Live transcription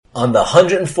On the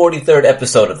 143rd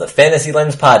episode of the Fantasy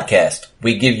Lens podcast,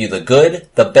 we give you the good,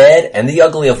 the bad, and the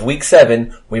ugly of Week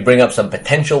 7. We bring up some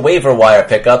potential waiver wire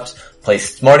pickups, play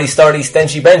Smarty Starty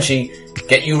Stenchy Benchy,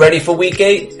 get you ready for Week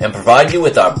 8, and provide you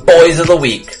with our Boys of the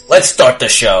Week. Let's start the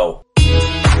show.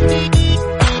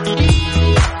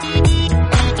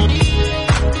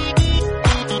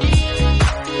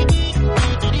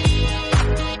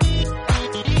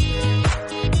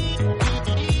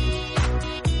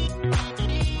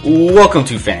 Welcome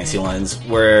to Fantasy Lens,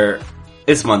 where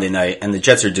it's Monday night and the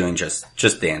Jets are doing just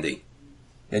dandy.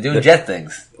 They're doing Jet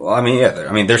things. Well,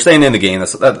 they're staying in the game.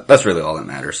 That's really all that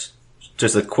matters.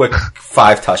 Just a quick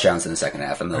 5 touchdowns in the second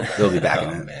half, and they'll be back in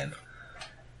it. Man.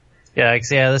 Yeah,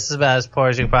 this is about as poor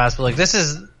as you possibly. Like, this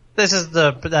is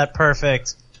that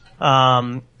perfect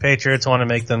Patriots want to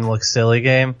make them look silly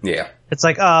game. Yeah, it's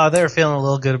like, they're feeling a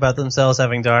little good about themselves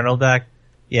having Darnold back.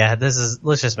 Yeah,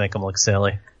 let's just make them look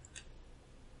silly.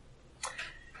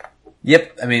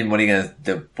 Yep. I mean, what are you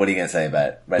gonna say about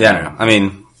it? Right yeah, now? I don't know. I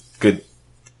mean, good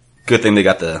thing they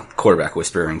got the quarterback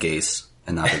whisperer in Gase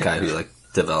and not the guy who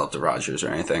developed the Rodgers or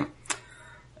anything.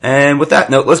 And with that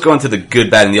note, let's go into the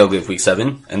good, bad, and the ugly of Week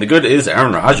 7. And the good is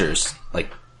Aaron Rodgers,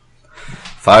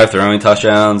 5 throwing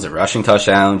touchdowns, a rushing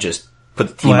touchdown, just put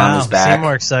the team on his back. Wow, seem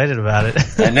more excited about it.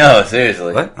 I know,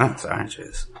 seriously. What? Oh, sorry,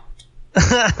 jeez.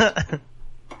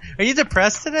 Are you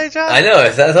depressed today, John? I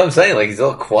know, that's what I'm saying. He's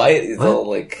all quiet. He's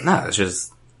all No, it's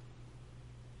just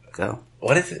go.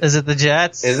 What is it? Is it the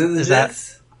Jets? Is it the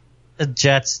Jets? The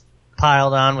Jets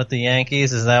piled on with the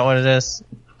Yankees? Is that what it is?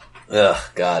 Ugh,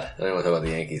 God. I don't want to talk about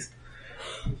the Yankees.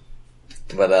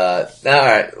 But,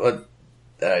 alright. Well,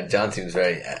 John seems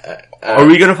very... Are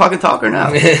we gonna fucking talk or not?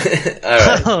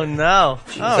 Alright. Oh, no.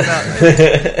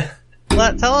 Oh,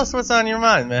 no. Tell us what's on your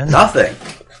mind, man. Nothing.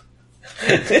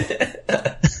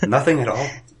 Nothing at all.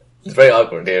 It's very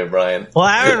awkward here, Brian. Well,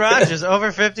 Aaron Rodgers,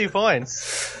 over 50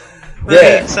 points.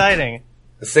 Really exciting.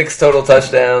 6 total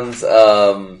touchdowns.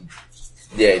 The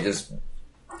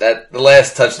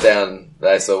last touchdown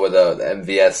that I saw with the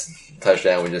MVS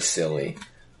touchdown was just silly.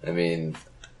 I mean,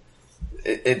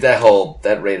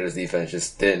 that Raiders defense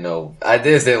just didn't know.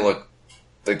 This didn't look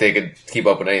like they could keep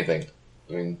up with anything.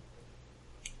 I mean,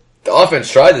 the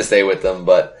offense tried to stay with them,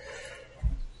 but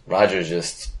Rodgers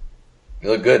just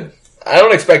looked good. I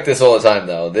don't expect this all the time,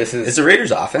 though. Is the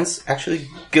Raiders' offense actually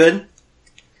good?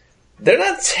 They're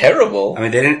not terrible. I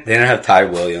mean, they didn't have Ty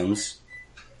Williams,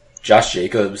 Josh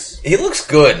Jacobs. He looks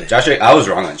good. I was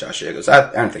wrong on Josh Jacobs.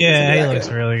 I don't think. Yeah, he looks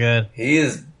really good. He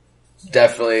is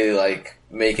definitely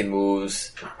making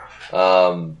moves.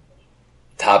 Top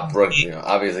rookie,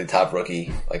 obviously top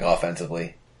rookie,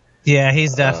 offensively. Yeah,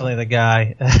 he's definitely the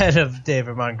guy ahead of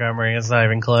David Montgomery. It's not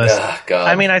even close. God.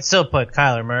 I mean, I'd still put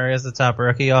Kyler Murray as the top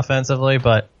rookie offensively,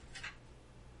 but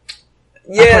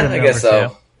yeah, I guess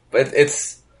so. But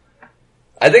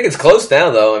I think it's close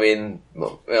now, though. I mean,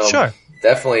 sure,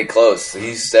 definitely close.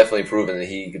 He's definitely proven that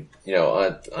he could,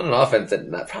 on an offense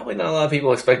that probably not a lot of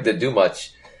people expected to do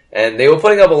much. And they were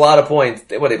putting up a lot of points.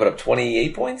 They put up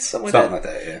 28 points, something like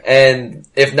that. Yeah. And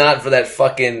if not for that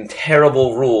fucking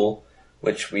terrible rule,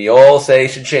 which we all say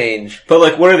should change.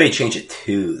 But what do they change it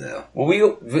to, though?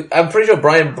 Well, I'm pretty sure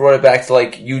Brian brought it back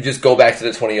to you just go back to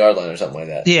the 20-yard line or something like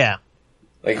that. Yeah.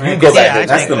 You go back. Yeah,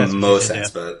 that's the most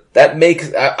sense, but that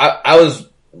makes. I was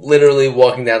literally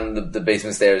walking down the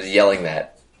basement stairs yelling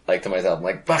that, to myself.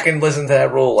 I'm fucking listen to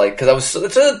that rule, because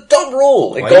it's a dumb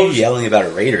rule. Why are you yelling about a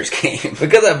Raiders game?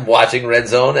 Because I'm watching Red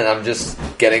Zone and I'm just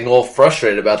getting all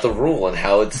frustrated about the rule and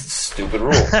how it's a stupid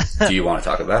rule. Do you want to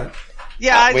talk about it?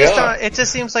 Yeah, it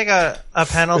just seems like a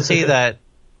penalty that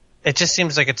it just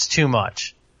seems like it's too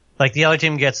much. The other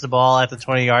team gets the ball at the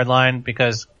 20-yard line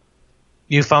because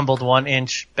you fumbled 1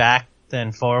 inch back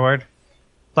then forward.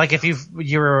 If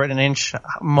you were an inch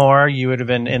more, you would have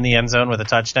been in the end zone with a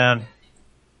touchdown.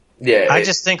 Yeah, I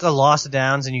just think a loss of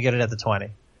downs and you get it at the 20.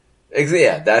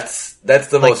 Yeah, that's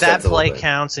the most that sensible play thing.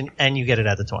 counts and you get it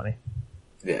at the 20.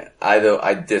 Yeah,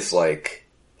 I dislike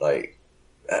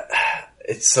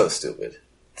it's so stupid,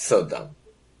 it's so dumb.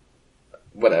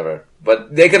 Whatever,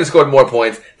 but they could have scored more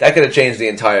points. That could have changed the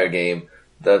entire game.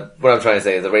 What I'm trying to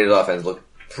say is the Raiders offense looked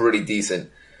pretty decent.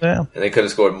 Yeah. And they could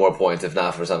have scored more points if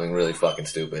not for something really fucking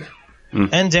stupid.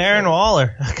 And Darren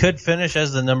Waller could finish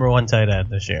as the number 1 tight end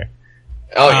this year.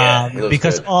 Oh yeah,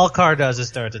 because good. all Carr does is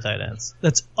throw it to tight ends.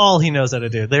 That's all he knows how to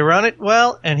do. They run it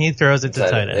well, and he throws it to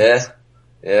tight ends.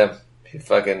 Yeah. He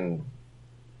fucking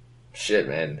shit,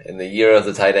 man. In the year of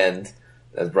the tight end,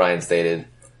 as Brian stated,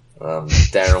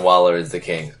 Darren Waller is the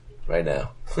king right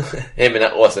now. Him and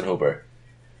Austin Hooper.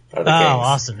 are the Oh, Kings.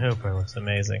 Austin Hooper looks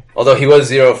amazing. Although he was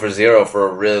 0 for 0 for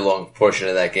a really long portion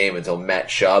of that game until Matt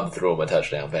Schaub threw him a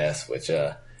touchdown pass, which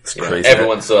crazy.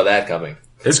 everyone saw that coming.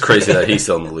 It's crazy that he's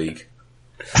still in the league.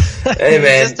 Hey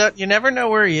man, You never know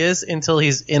where he is until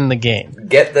he's in the game.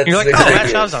 get that. You're like, 6 oh, Matt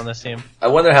figures. Schaub's on this team. I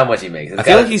wonder how much he makes. I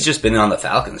feel like he's just been on the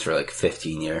Falcons for like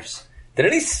 15 years.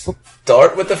 Didn't he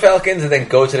start with the Falcons and then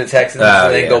go to the Texans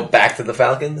and then yeah. go back to the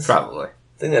Falcons? Probably. I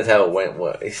think that's how it went.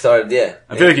 What he started, yeah.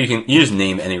 I feel like you just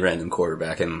name any random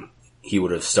quarterback and he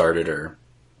would have started or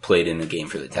played in a game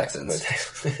for the Texans.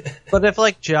 But if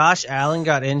like Josh Allen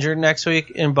got injured next week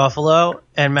in Buffalo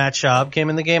and Matt Schaub came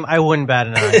in the game, I wouldn't bat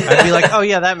an eye. I'd be like, oh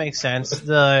yeah, that makes sense.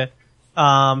 The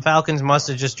Falcons must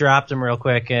have just dropped him real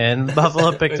quick and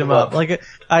Buffalo picked him up. Like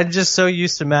I'm just so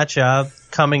used to Matt Schaub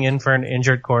coming in for an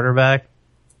injured quarterback.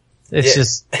 It's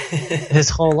just his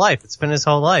whole life. It's been his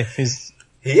whole life.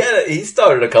 He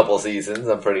started a couple seasons,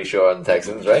 I'm pretty sure, on the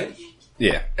Texans, right?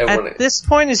 Yeah. At this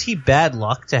point, is he bad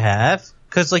luck to have?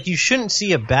 Because like you shouldn't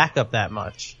see a backup that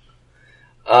much.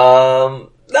 No,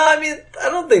 I mean, I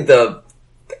don't think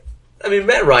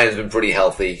Matt Ryan's been pretty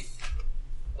healthy,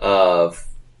 for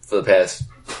the past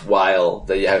while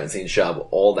that you haven't seen Schaub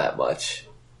all that much.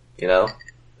 You know?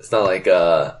 It's not like,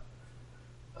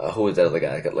 who is that?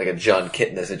 Like a John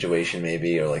Kitna situation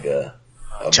maybe, or like a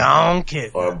John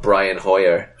Kitna. or a Brian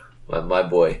Hoyer, my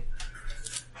boy.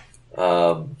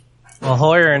 Well,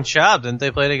 Hoyer and Schaub, didn't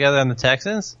they play together on the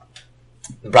Texans?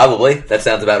 Probably. That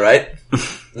sounds about right.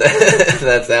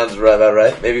 That sounds about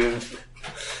right. Maybe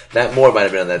Matt Moore might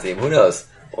have been on that team. Who knows?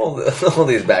 All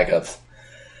these backups.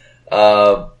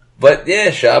 But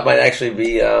yeah, Schaub might actually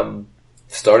be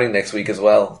starting next week as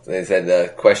well. They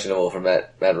said questionable for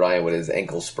Matt Ryan with his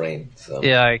ankle sprain. So.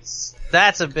 Yikes.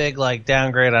 That's a big like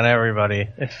downgrade on everybody.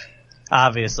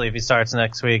 Obviously, if he starts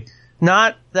next week.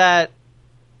 Not that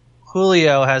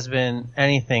Julio has been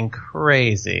anything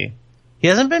crazy. He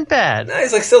hasn't been bad. Nah,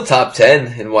 he's like still top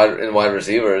 10 in wide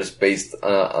receivers based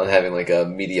on having like a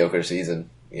mediocre season.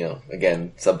 You know,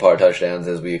 again, subpar touchdowns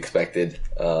as we expected.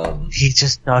 He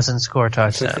just doesn't score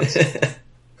touchdowns.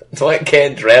 That's why I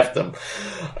can't draft him.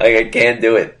 Like, I can't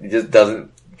do it. He just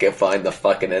doesn't find the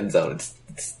fucking end zone.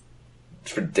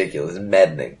 It's ridiculous. It's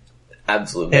maddening.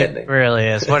 Absolute maddening. It really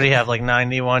is. What do you have, like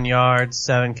 91 yards,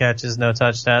 7 catches, no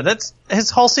touchdown? That's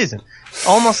his whole season.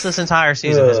 Almost this entire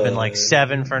season has been like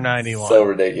 7 for 91. So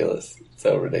ridiculous.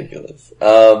 So ridiculous.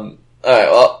 Alright,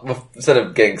 well, instead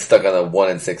of getting stuck on the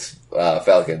 1-6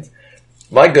 Falcons,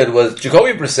 my good was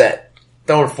Jacoby Brissett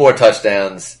throwing 4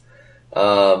 touchdowns.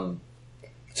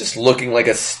 Just looking like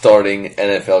a starting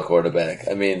NFL quarterback.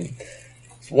 I mean,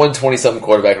 120-something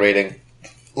quarterback rating.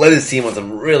 Led his team on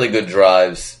some really good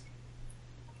drives.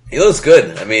 He looks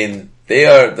good. I mean,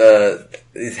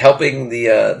 he's helping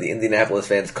the Indianapolis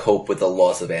fans cope with the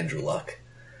loss of Andrew Luck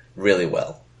really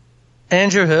well.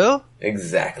 Andrew who?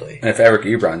 Exactly. And if Eric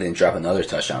Ebron didn't drop another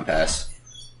touchdown pass.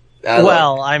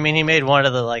 I mean, he made one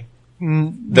of the like the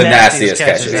nastiest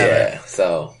catches ever. Yeah,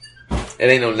 so it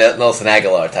ain't no Nelson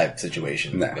Aguilar type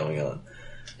situation going on.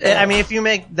 I mean, if you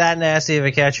make that nasty of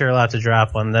a catch, you're allowed to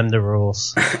drop one. Them the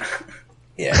rules.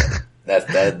 Yeah,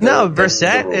 that. No,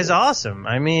 Brissett is awesome.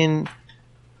 I mean,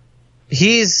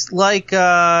 he's like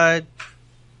kind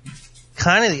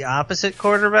of the opposite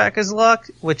quarterback as Luck,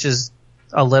 which is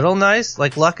a little nice.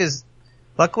 Like Luck was,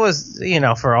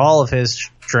 for all of his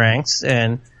strengths,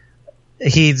 and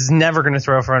he's never going to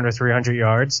throw for under 300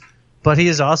 yards, but he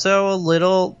is also a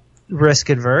little risk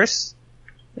adverse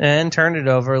and turned it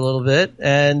over a little bit.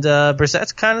 And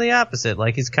Brissett's kind of the opposite.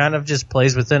 Like he's kind of just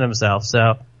plays within himself.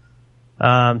 So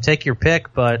take your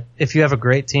pick, but if you have a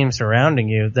great team surrounding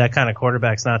you, that kind of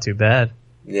quarterback's not too bad.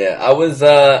 Yeah,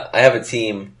 I have a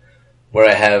team where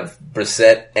I have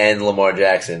Brissett and Lamar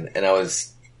Jackson, and I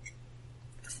was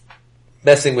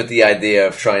messing with the idea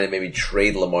of trying to maybe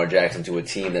trade Lamar Jackson to a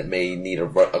team that may need a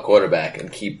quarterback and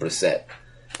keep Brissett.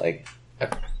 Like, I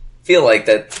feel like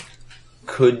that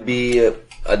could be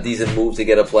a decent move to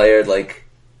get a player like.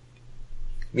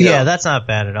 Yeah, that's not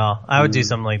bad at all. I would do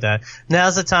something like that.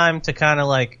 Now's the time to kind of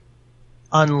like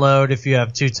unload if you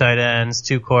have 2 tight ends,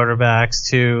 2 quarterbacks,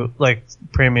 2 like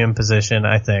premium position,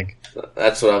 I think.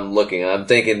 That's what I'm looking at. I'm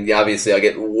thinking, obviously, I'll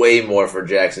get way more for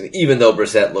Jackson, even though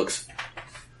Brissett looks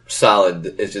solid.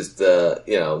 It's just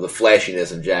the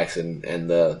flashiness of Jackson and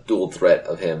the dual threat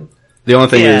of him. The only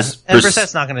thing is, and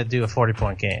Brissett's not going to do a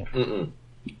 40-point game. Mm-mm.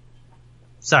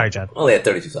 Sorry, John. Only at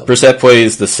 32 something. Brissett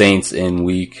plays the Saints in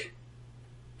week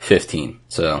 15,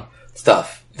 so it's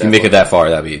tough. If you make it that far,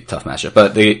 that'd be a tough matchup.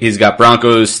 But he's got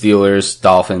Broncos, Steelers,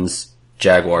 Dolphins,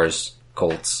 Jaguars,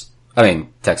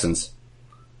 Texans,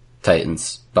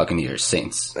 Titans, Buccaneers,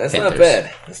 Saints. That's Panthers. not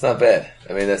bad. That's not bad.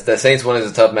 I mean, the Saints one is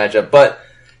a tough matchup, but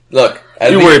look,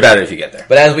 You worry about it if you get there.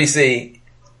 But as we see,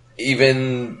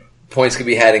 even points could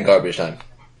be had in garbage time.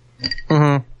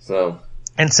 Mm-hmm. So,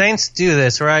 and Saints do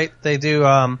this, right? They do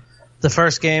the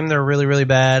first game they're really, really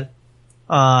bad,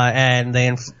 and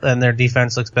their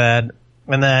defense looks bad,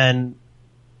 and then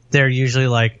they're usually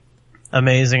like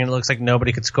amazing, and it looks like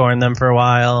nobody could score in them for a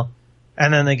while,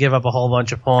 and then they give up a whole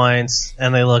bunch of points,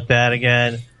 and they look bad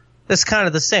again. That's kind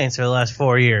of the Saints for the last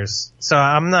 4 years. So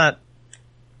I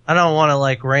don't want to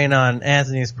like rain on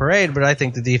Anthony's parade, but I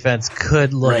think the defense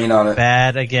could look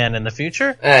bad again in the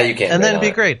future. You can't. And then it'd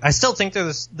be great. I still think they're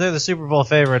the Super Bowl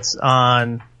favorites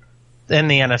in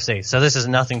the NFC. So this has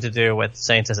nothing to do with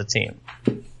Saints as a team.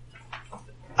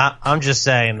 I'm just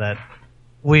saying that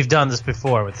we've done this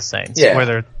before with the Saints, where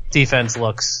their defense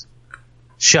looks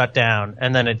shut down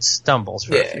and then it stumbles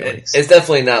for a few weeks. It's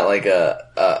definitely not like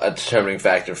a determining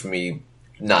factor for me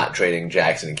not trading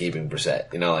Jackson and keeping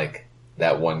Brissett. You know, like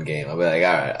that one game, I'll be like,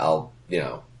 all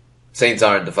right, Saints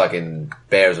aren't the fucking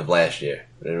Bears of last year.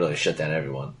 They really shut down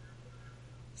everyone.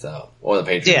 So, or the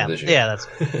Patriots this year. Yeah, that's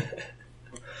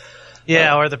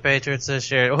or the Patriots this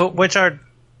year, which are.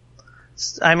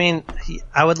 I mean,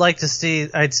 I'd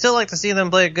still like to see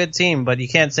them play a good team, but you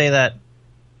can't say that.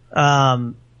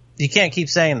 You can't keep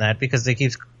saying that because they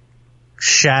keep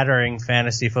shattering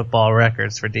fantasy football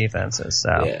records for defenses.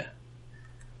 So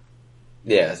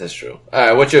yeah, that's true. All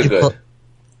right, what's your good?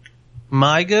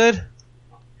 My good?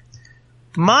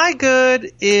 My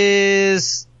good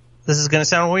is, this is going to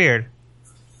sound weird,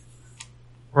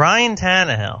 Ryan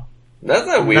Tannehill. That's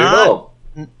not weird at all.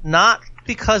 Not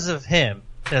because of him.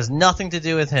 It has nothing to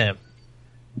do with him.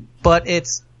 But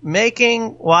it's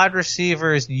making wide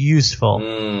receivers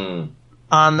useful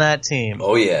on that team.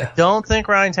 Oh, yeah. I don't think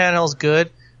Ryan Tannehill's good,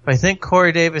 but I think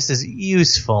Corey Davis is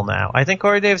useful now. I think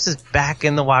Corey Davis is back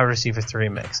in the wide receiver 3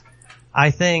 mix.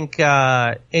 I think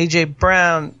A.J.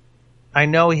 Brown, I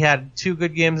know he had 2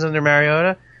 good games under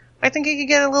Mariota. I think he could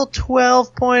get a little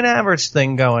 12-point average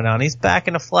thing going on. He's back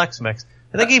in a flex mix.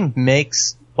 I think he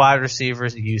makes wide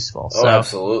receivers useful. Oh,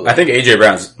 absolutely. I think A.J.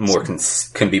 Brown's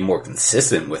can be more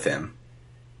consistent with him.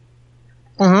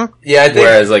 Mm-hmm. Yeah, I think.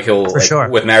 Whereas, like, sure.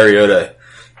 with Mariota,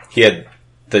 he had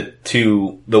the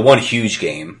one huge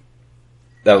game.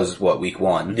 That was week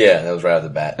 1. Yeah, that was right off the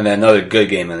bat. And then another good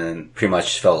game, and then pretty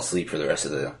much fell asleep for the rest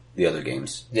of the other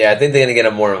games. Yeah, I think they're gonna get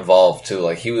him more involved too.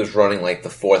 Like, he was running like the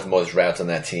 4th most routes on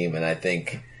that team, and I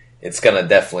think it's gonna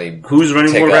definitely. Who's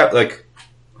running more routes? Like,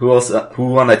 who else?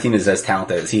 Who on that team is as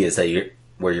talented as he is?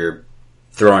 Where you're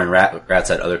throwing routes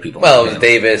at other people. Well, it was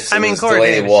Davis. Corey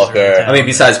Delaney Davis Walker.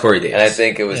 Besides Corey Davis, and I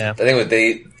think it was. Yeah. I think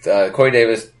it was Corey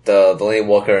Davis, Delaney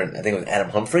Walker, and I think it was Adam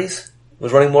Humphries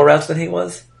was running more routes than he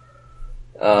was.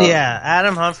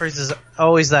 Adam Humphries is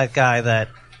always that guy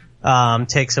that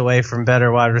takes away from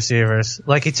better wide receivers.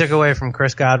 Like he took away from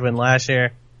Chris Godwin last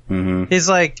year. Mm-hmm. He's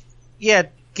like,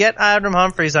 get Adam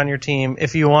Humphries on your team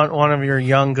if you want one of your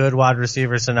young, good wide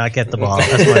receivers to not get the ball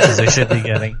as much as they should be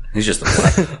getting. He's just a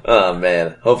black. Oh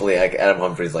man! Hopefully, Adam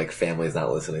Humphries' family's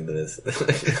not listening to this.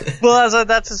 Well,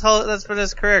 that's been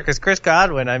his career. Because Chris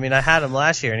Godwin, I mean, I had him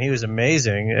last year and he was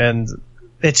amazing, and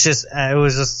it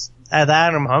was just an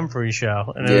Adam Humphries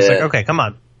show, and it was like, okay, come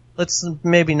on, let's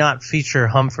maybe not feature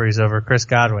Humphries over Chris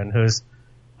Godwin, who's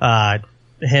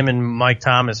him and Mike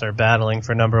Thomas are battling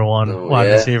for number 1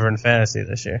 wide receiver in fantasy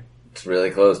this year. It's really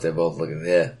close. They're both looking.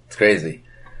 Yeah, it's crazy.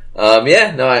 I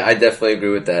definitely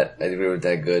agree with that. I agree with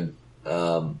that. Good.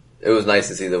 It was nice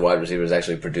to see the wide receivers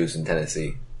actually produce in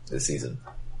Tennessee this season.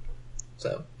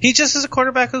 So he just is a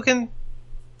quarterback who can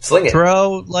sling it,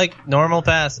 throw like normal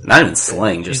passes. Not even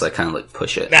sling, just kind of like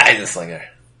push it. Nah, he's a slinger.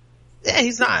 Yeah,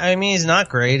 he's not. I mean, he's not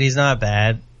great. He's not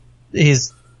bad.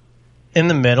 He's in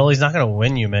the middle. He's not going to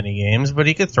win you many games, but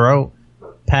he could throw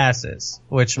passes,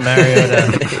 which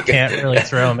Mariota can't really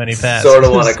throw many passes. Sort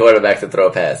of want a quarterback to throw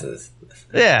passes.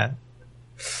 Yeah.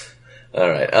 All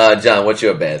right, John, what's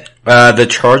your bad? The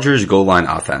Chargers goal line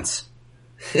offense,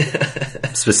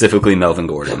 specifically Melvin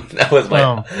Gordon. That was my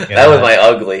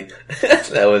ugly.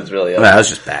 That was really ugly. That was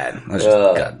just bad. That was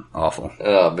just awful.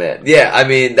 Oh man, yeah. I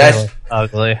mean, that's really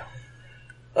ugly.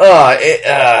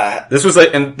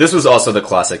 This was also the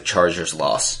classic Chargers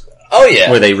loss. Oh yeah,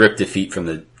 where they ripped defeat from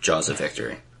the jaws of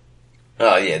victory.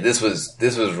 Oh yeah, this was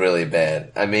really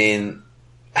bad. I mean,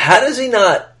 how does he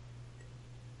not?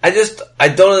 I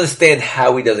don't understand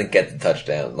how he doesn't get the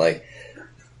touchdown. Like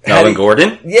Melvin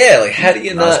Gordon? Yeah, like how do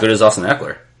you not? Not as good as Austin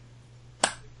Eckler.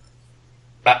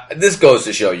 This goes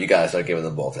to show you guys aren't giving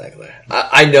the ball to Eckler.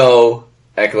 I know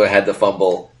Eckler had the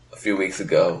fumble a few weeks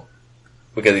ago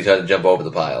because he tried to jump over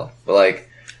the pile. But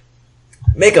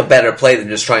make a better play than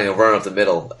just trying to run up the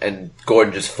middle and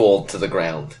Gordon just fall to the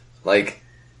ground. Like,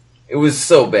 it was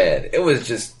so bad. It was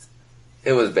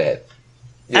bad.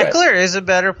 Eckler is a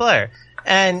better player.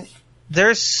 And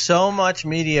there's so much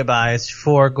media bias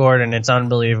for Gordon, it's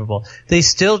unbelievable. They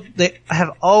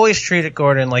have always treated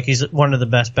Gordon like he's one of the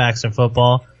best backs in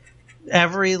football.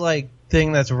 Every,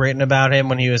 thing that's written about him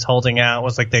when he was holding out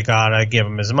was they gotta give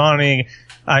him his money.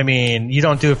 I mean, you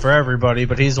don't do it for everybody,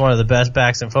 but he's one of the best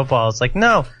backs in football. It's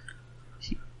no.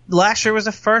 Last year was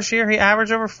the first year he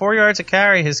averaged over 4 yards a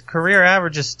carry. His career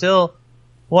average is still,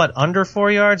 under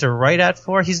 4 yards or right at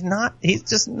 4? He's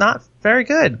just not very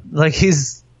good.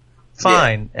 He's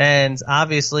fine. Yeah. And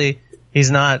obviously,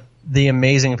 he's not the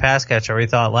amazing pass catcher we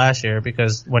thought last year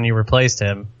because when you replaced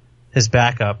him, his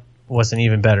backup was an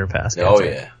even better pass catcher. Oh,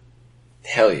 yeah.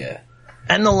 Hell yeah.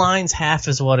 And the line's half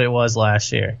is what it was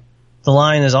last year. The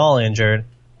line is all injured.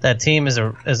 That team is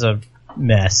a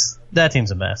mess. That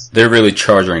team's a mess. They're really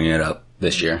charging it up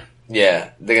this year.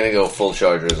 Yeah, they're gonna go full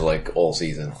Chargers all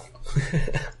season.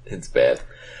 It's bad.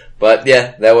 But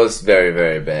yeah, that was very,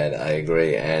 very bad. I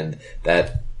agree. And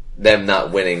that them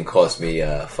not winning cost me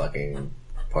a fucking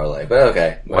parlay. But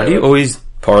okay. Why do you always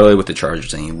parlay with the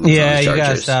Chargers and you lose on the Chargers? You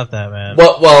gotta stop that, man.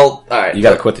 Well, alright. You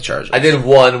gotta quit the Chargers. I did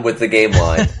one with the game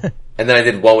line. And then I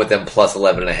did one with them plus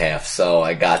 11.5, so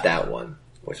I got that one,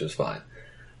 which was fine.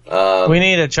 We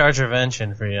need a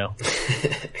Chargervention for you.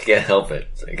 I can't help it.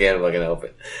 I can't fucking help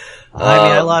it.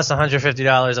 I lost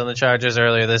 $150 on the Chargers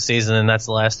earlier this season, and that's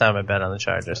the last time I bet on the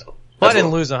Chargers. Well, I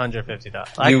didn't lose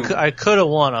 $150. I could have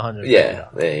won $150. Yeah,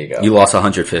 there you go. You lost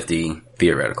 150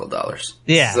 theoretical dollars.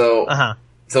 Yeah.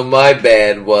 So my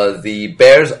bad was the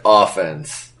Bears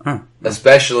offense,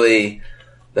 especially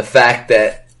the fact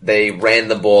that they ran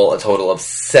the ball a total of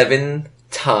 7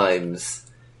 times,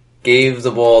 gave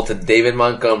the ball to David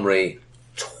Montgomery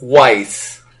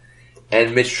twice,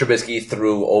 and Mitch Trubisky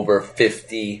threw over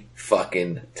 50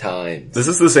 fucking times. This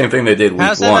is the same thing they did week 1.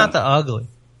 How's that not the ugly?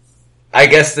 I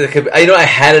guess I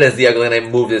had it as the ugly and I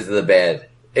moved it to the bad.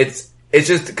 It's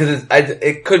just because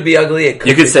it could be ugly.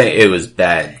 You could say it was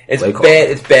bad. It's bad.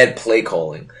 It's bad play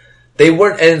calling. They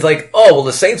weren't, and it's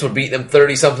the Saints were beating them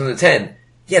 30-something to 10.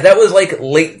 Yeah, that was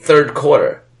late third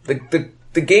quarter.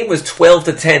 The game was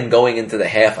 12-10 going into the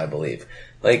half, I believe.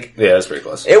 Yeah, that's pretty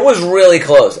close. It was really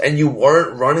close, and you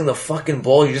weren't running the fucking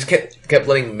ball. You just kept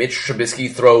letting Mitch Trubisky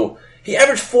throw. He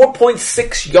averaged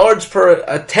 4.6 yards per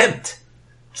attempt.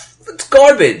 It's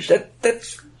garbage.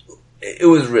 It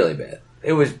was really bad.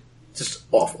 It was just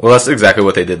awful. Well, that's exactly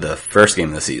what they did the first game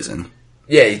of the season.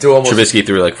 Yeah, he threw almost. Trubisky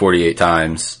threw 48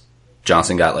 times.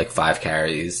 Johnson got 5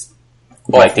 carries.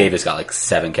 Mike Davis got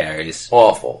 7 carries.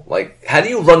 Awful. How do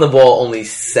you run the ball only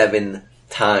 7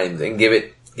 times and give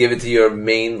it to your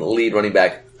main lead running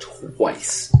back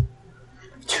twice?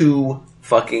 2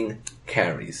 fucking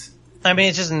carries. I mean,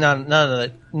 it's just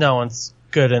no one's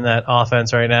good in that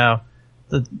offense right now.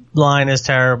 The line is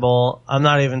terrible. I'm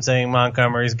not even saying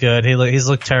Montgomery's good. He's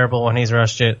looked terrible when he's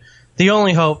rushed it. The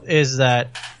only hope is that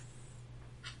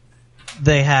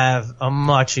they have a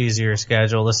much easier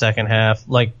schedule the second half.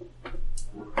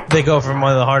 They go from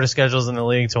one of the hardest schedules in the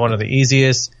league to one of the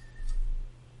easiest.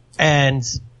 And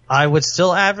I would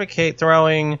still advocate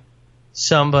throwing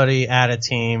somebody at a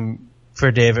team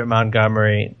for David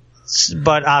Montgomery,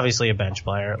 but obviously a bench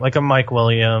player, like a Mike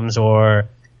Williams or...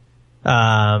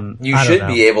 you should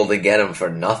be able to get him for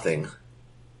nothing.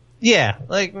 Yeah,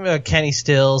 Kenny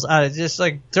Stills. Just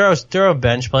throw a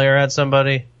bench player at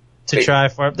somebody to try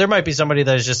for. There might be somebody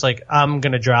that is just I'm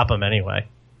going to drop him anyway.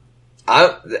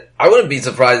 I wouldn't be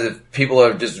surprised if people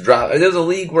are just dropping. There's a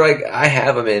league where I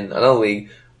have him in another league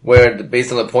where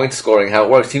based on the point scoring how it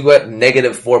works, he got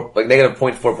 -4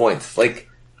 -0.4 points.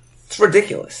 It's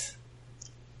ridiculous.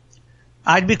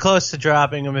 I'd be close to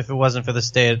dropping him if it wasn't for the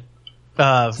state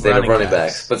of running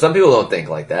backs. But some people don't think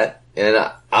like that, and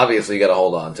obviously you got to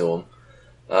hold on to them.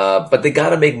 But they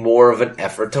got to make more of an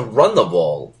effort to run the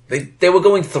ball. They were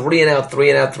going 3 and out,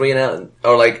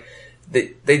 or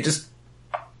they just.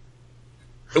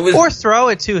 Or throw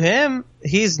it to him.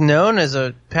 He's known as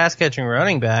a pass-catching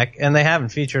running back, and they haven't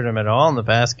featured him at all in the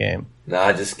pass game.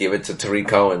 Nah, just give it to Tariq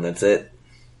Cohen. That's it.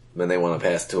 When they want to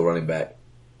pass to a running back.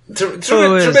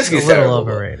 Trubisky's terrible.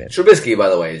 Overrated. Trubisky, by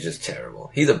the way, is just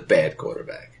terrible. He's a bad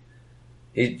quarterback.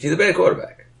 He's a bad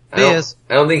quarterback. I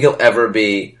don't think he'll ever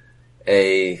be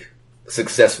a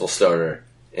successful starter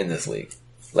in this league.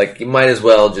 You might as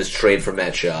well just trade for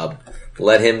Matt Schaub.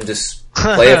 Let him just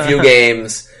play a few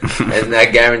games, and I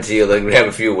guarantee you'll have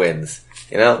a few wins.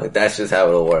 That's just how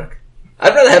it'll work.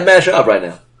 I'd rather have Matt Schaub right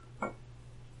now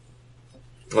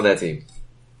on that team.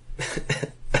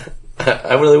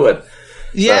 I really would.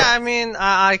 Yeah, I mean,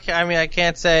 I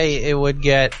can't say it would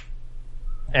get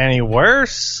any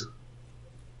worse.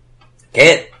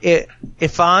 Can't.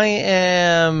 If I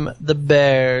am the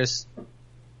Bears,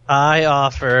 I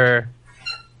offer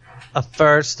a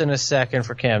first and a second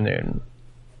for Cam Newton.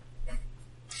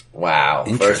 Wow,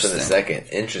 first and a second.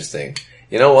 Interesting.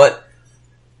 You know what?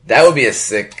 That would be a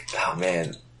sick... Oh,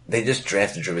 man. They just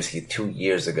drafted Trubisky 2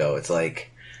 years ago. It's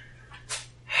like,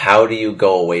 how do you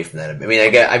go away from that?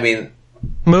 I mean...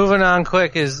 Moving on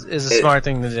quick is a smart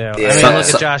thing to do. Yeah, I mean,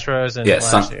 look at Josh Rosen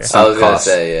last year. I was going to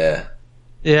say, yeah.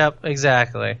 Yep,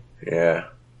 exactly. Yeah.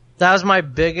 That was my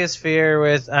biggest fear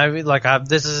with, I'm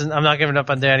not giving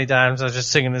up on Danny Dimes. I was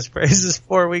just singing his praises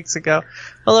 4 weeks ago.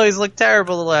 Although he's looked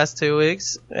terrible the last 2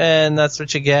 weeks. And that's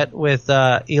what you get with,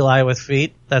 Eli with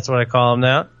feet. That's what I call him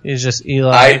now. He's just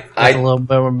Eli with a little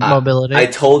bit of mobility. I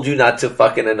told you not to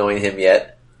fucking annoy him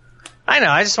yet. I know.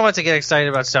 I just wanted to get excited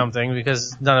about something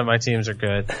because none of my teams are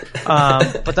good.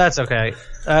 But that's okay.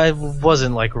 I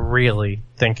wasn't really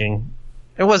thinking.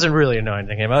 It wasn't really annoying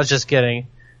to him. I was just getting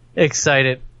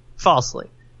excited falsely.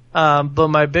 But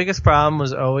my biggest problem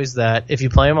was always that if you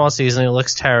play him all season, it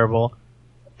looks terrible,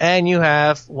 and you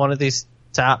have one of these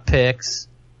top picks,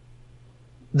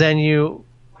 then you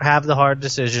have the hard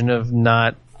decision of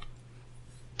not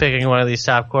picking one of these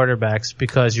top quarterbacks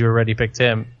because you already picked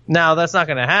him. Now, that's not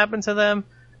going to happen to them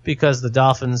because the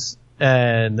Dolphins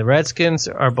and the Redskins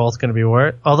are both going to be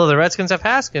worse. Although the Redskins have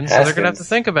Haskins, so they're going to have to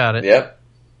think about it. Yep.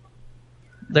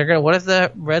 What if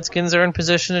the Redskins are in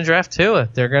position to draft Tua?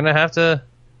 They're going to have to...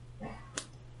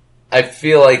 I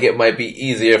feel like it might be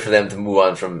easier for them to move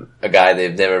on from a guy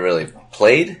they've never really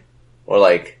played or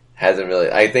hasn't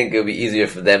really... I think it would be easier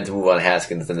for them to move on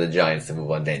Haskins than the Giants to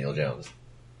move on Daniel Jones.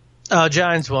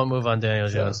 Giants won't move on Daniel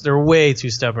Jones. They're way too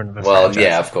stubborn of a Well, franchise.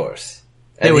 yeah, of course.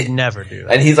 They would never do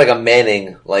that. And he's like a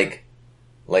Manning, like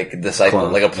disciple,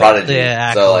 like a prodigy.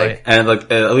 Yeah, so and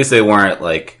at least they weren't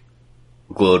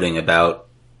gloating about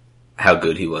how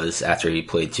good he was after he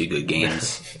played 2 good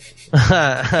games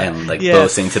and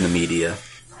boasting to the media.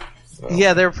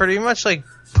 Yeah, they're pretty much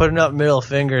putting up middle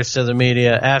fingers to the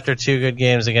media after 2 good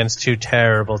games against 2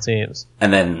 terrible teams.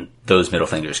 And then those middle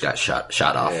fingers got shot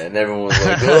off. Yeah, and everyone was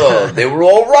like, "Oh, they were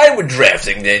all right with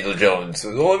drafting Daniel Jones.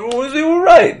 Everyone was, they were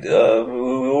right. We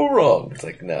were wrong." It's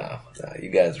like, no, you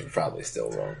guys were probably still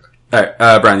wrong. All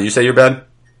right, Brian, did you say your bad?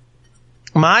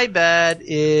 My bad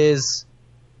is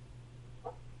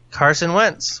Carson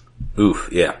Wentz. Oof,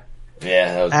 yeah.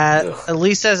 Yeah, that was, at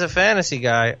least as a fantasy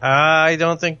guy, I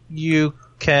don't think you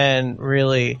can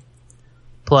really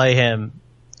play him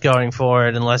going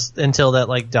forward until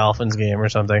that Dolphins game or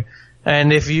something.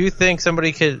 And if you think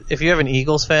if you have an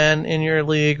Eagles fan in your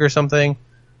league or something,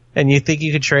 and you think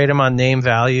you could trade him on name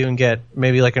value and get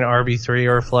maybe an RB3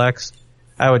 or a flex,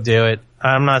 I would do it.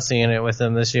 I'm not seeing it with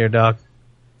him this year, Doc.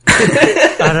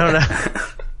 I don't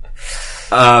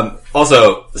know.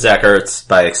 Also, Zach Ertz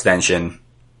by extension.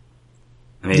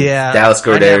 I mean, yeah, Dallas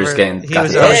Goeder's got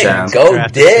the touchdown.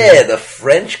 Goeder,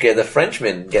 the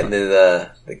Frenchman getting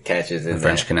the catches in the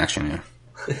French connection,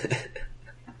 yeah.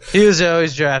 He was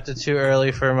always drafted too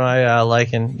early for my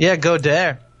liking. Yeah,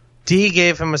 Goeder. D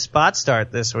gave him a spot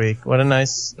start this week. What a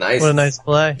nice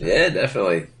play. Yeah,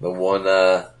 definitely. The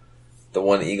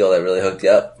one Eagle that really hooked you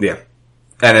up. Yeah.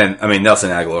 And then, Nelson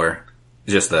Aguilar,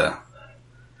 just the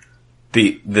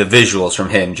visuals from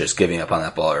him just giving up on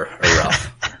that ball are rough.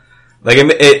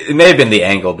 It may have been the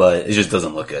angle, but it just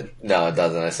doesn't look good. No, it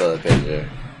doesn't. I saw the picture.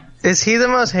 Is he the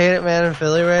most hated man in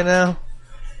Philly right now?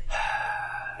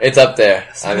 It's up there.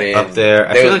 Up there.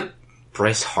 I feel like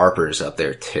Bryce Harper's up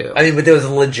there too. But there was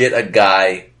legit a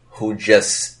guy who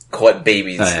just caught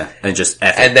babies. Oh, yeah. And just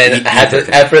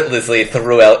effortlessly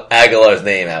threw out Aguilar's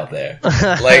name out there.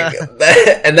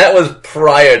 And that was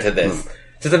prior to this.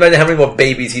 Just imagine how many more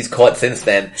babies he's caught since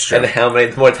then, and how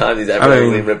many more times he's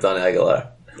effortlessly ripped on Aguilar.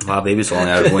 A lot of babies falling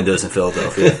out of windows in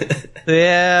Philadelphia.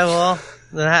 Yeah, well,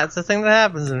 that's the thing that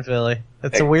happens in Philly.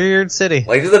 It's a weird city.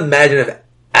 Just imagine if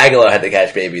Aguilar had to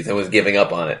catch babies and was giving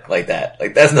up on it like that.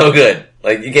 That's no good.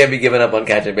 You can't be giving up on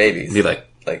catching babies. Be like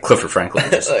Clifford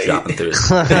Franklin just dropping through his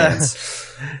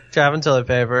hands. Dropping toilet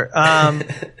paper.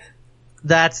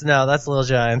 That's Little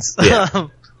Giants. Yeah.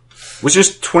 Which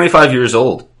is 25 years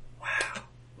old.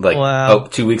 Wow.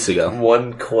 2 weeks ago.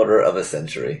 1/4 of a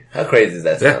century. How crazy does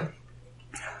that sound?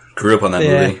 Grew up on that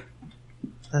movie.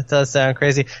 That does sound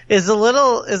crazy. Is the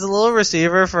little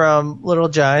receiver from Little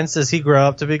Giants, does he grow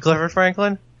up to be Clifford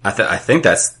Franklin? I think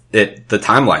that's it. The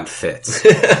timeline fits.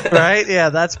 Right? Yeah,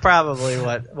 that's probably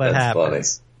what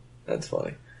happens. That's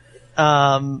funny.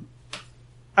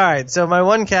 Alright, so my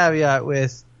one caveat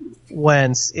with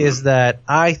Wentz is that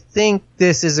I think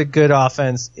this is a good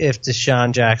offense if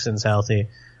Deshaun Jackson's healthy,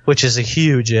 which is a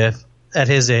huge if at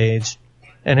his age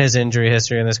and his injury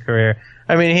history in his career.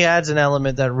 I mean, he adds an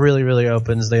element that really, really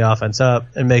opens the offense up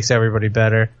and makes everybody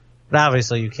better. But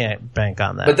obviously, you can't bank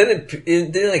on that. But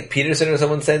didn't like Peterson or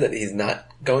someone say that he's not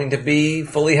going to be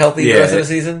fully healthy the rest of the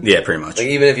season? Yeah, pretty much. Like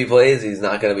even if he plays, he's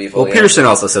not going to be fully Well, Peterson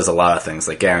also says a lot of things,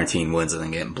 like guaranteeing wins and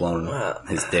then getting blown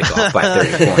his dick off by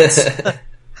 30 points.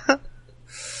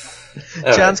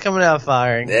 John's coming out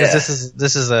firing because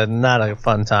this is not a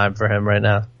fun time for him right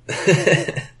now.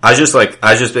 The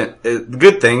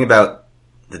good thing about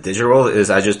the digital world is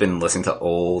I've just been listening to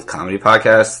old comedy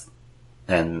podcasts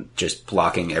and just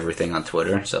blocking everything on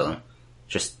Twitter. So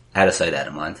just out of sight, out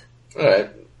of mind. All right,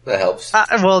 that helps.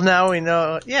 Well, now we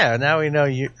know. Yeah, now we know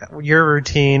your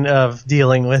routine of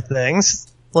dealing with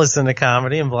things. Listen to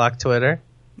comedy and block Twitter.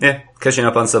 Yeah, catching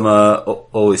up on some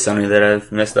Always Sunny that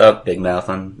I've missed up. Big Mouth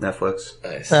on Netflix.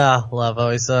 Nice. Love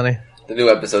Always Sunny. The new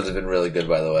episodes have been really good,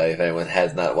 by the way. If anyone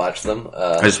has not watched them,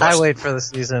 I wait for the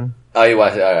season. Oh, you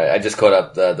watched it? All right. I just caught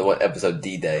up the one episode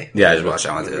D-Day. Yeah, I just watched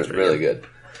that one too. It was really good.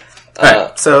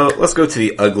 Alright, so let's go to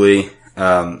the ugly.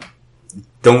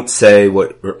 Don't say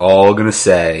what we're all gonna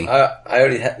say. I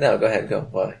already no, go ahead, go.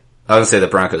 Why? I was gonna say the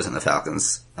Broncos and the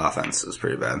Falcons offense was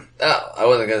pretty bad. Oh, I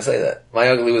wasn't gonna say that. My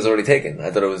ugly was already taken.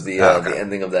 I thought it was the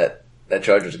ending of that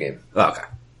Chargers game. Oh, okay.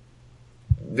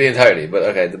 The entirety, but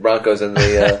okay, the Broncos and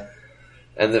the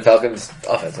and the Falcons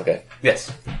offense, okay.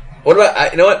 Yes. What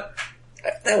about, you know what?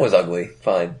 That was ugly,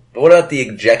 fine. But what about the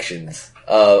ejections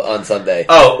on Sunday?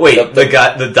 Oh, wait,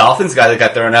 the Dolphins guy that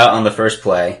got thrown out on the first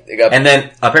play. And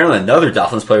then apparently another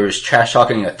Dolphins player was trash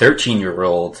talking a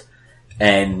 13-year-old,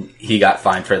 and he got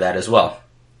fined for that as well.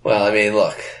 Well, I mean,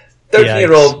 look.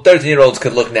 13-year-olds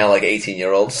could look now like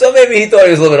 18-year-olds, so maybe he thought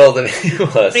he was a little bit older than he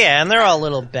was. Yeah, and they're all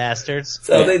little bastards.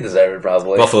 So they deserve it,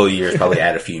 probably. Buffalo years probably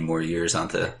add a few more years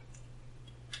onto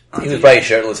he was probably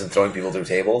shirtless and throwing people through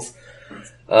tables.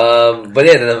 But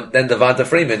yeah, then Devonta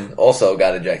Freeman also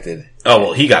got ejected. Oh,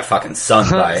 well, he got fucking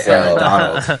sunned by Aaron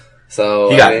Donald.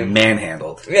 So he got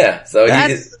manhandled. Yeah, so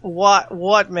that's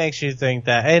what makes you think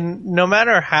that. And no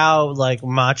matter how like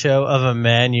macho of a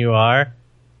man you are,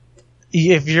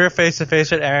 if you're face to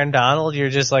face with Aaron Donald, you're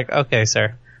just like, okay,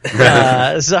 sir. Sorry,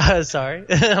 I'm just sorry.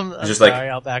 Like,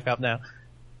 I'll back up now.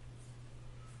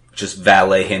 Just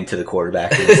valet him to the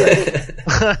quarterback.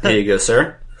 Like, here you go,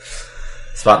 sir.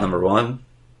 Spot number 1.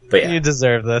 But yeah, you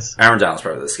deserve this. Aaron Donald's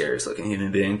probably the scariest looking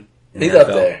human being. He's up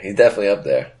there. He's definitely up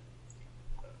there.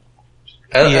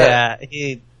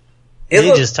 He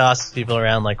just tosses people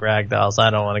around like rag dolls.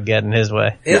 I don't want to get in his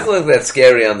way. He doesn't look that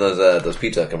scary on those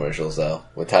pizza commercials though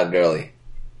with Todd Gurley.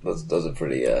 Those are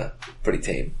pretty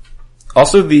tame.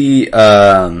 Also, the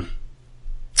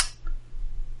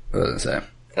what was I say?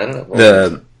 I don't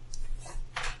know.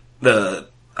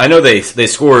 I know they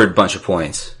scored a bunch of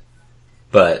points,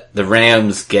 but the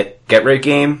Rams get right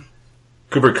game.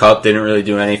 Cooper Kupp didn't really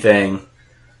do anything.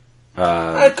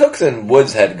 Cooks and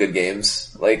Woods had good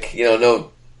games. Like, no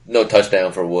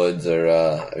touchdown for Woods or,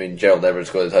 Gerald Everett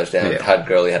scored a touchdown. Yeah. Todd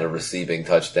Gurley had a receiving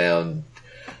touchdown.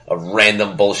 A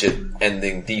random bullshit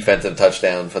ending defensive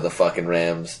touchdown for the fucking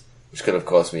Rams, which could have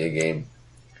cost me a game.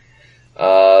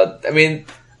 It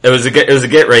was a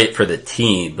get right for the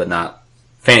team, but not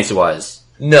fantasy wise.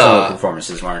 No. Some of the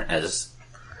performances weren't as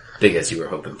big as you were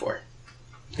hoping for.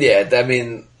 Yeah,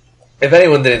 if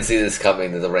anyone didn't see this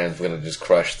coming, that the Rams were going to just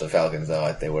crush the Falcons,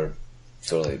 though, they were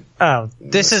totally... Oh,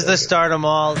 this is the start 'em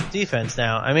all defense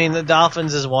now. I mean, the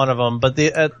Dolphins is one of them, but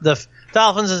the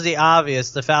Dolphins is the obvious.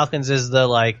 The Falcons is the,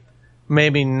 like,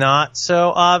 maybe not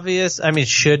so obvious. I mean, it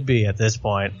should be at this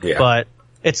point, but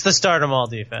it's the start 'em all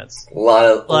defense. A lot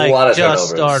of just turnovers.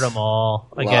 Start 'em all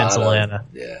against Atlanta.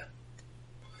 Yeah.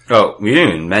 Oh, we didn't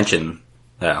even mention...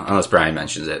 unless Brian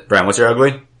mentions it. Brian, what's your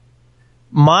ugly?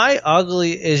 My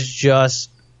ugly is just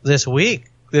this week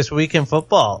in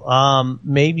football.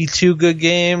 Maybe 2 good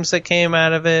games that came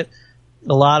out of it.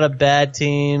 A lot of bad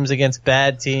teams against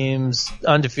bad teams,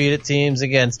 undefeated teams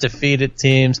against defeated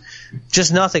teams.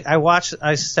 Just nothing.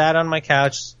 I sat on my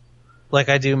couch like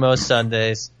I do most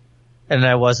Sundays, and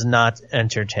I was not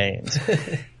entertained.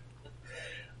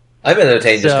 I'm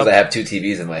entertained just because I have 2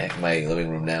 TVs in my living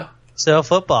room now. So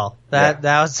football.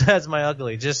 That's my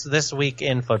ugly. Just this week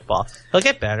in football. It'll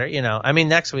get better, I mean,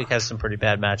 next week has some pretty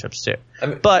bad matchups too.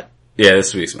 Yeah,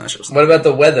 this week's matchups. What about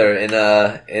the weather in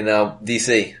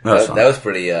DC? That was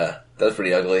pretty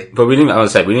ugly. But we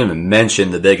didn't even mention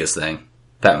the biggest thing.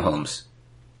 Pat Mahomes.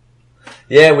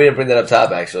 Yeah, we didn't bring that up top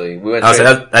actually. We went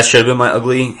that should have been my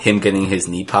ugly. Him getting his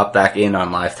knee popped back in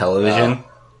on live television.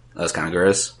 That was kind of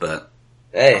gross, but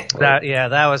Hey.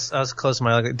 That was close to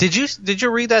my luck. Did you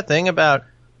read that thing about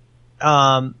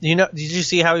did you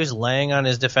see how he was laying on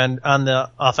on the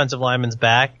offensive lineman's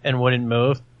back and wouldn't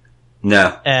move?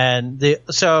 No. And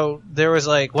so there was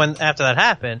after that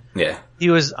happened, Yeah. he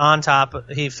fell on top of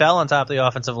the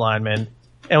offensive lineman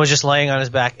and was just laying on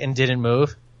his back and didn't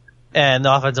move. And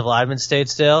the offensive lineman stayed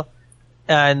still.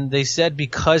 And they said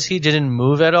because he didn't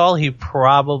move at all, he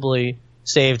probably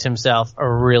saved himself a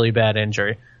really bad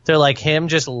injury. They're like, him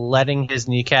just letting his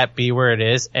kneecap be where it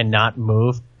is and not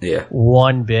move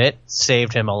one bit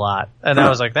saved him a lot. And I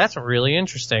was like, that's really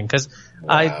interesting. Because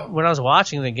when I was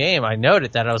watching the game, I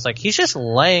noted that. I was like, he's just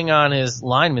laying on his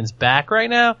lineman's back right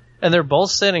now, and they're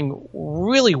both sitting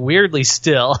really weirdly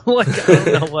still. I don't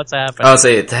know what's happening. I'll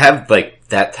say, to have,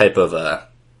 that type of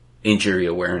injury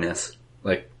awareness,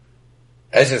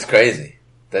 that's just crazy.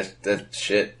 That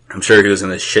shit. I'm sure he was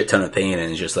in a shit ton of pain and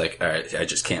he's just like, alright, I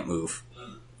just can't move.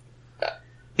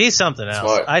 He's something else.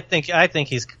 Smart. I think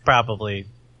he's probably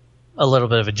a little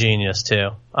bit of a genius too,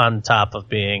 on top of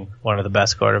being one of the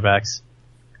best quarterbacks.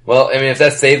 Well, I mean, if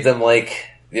that saved them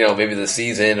maybe the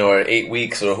season or 8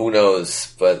 weeks or who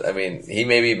knows, but I mean, he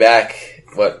may be back,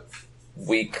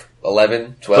 week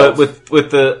 11, 12? But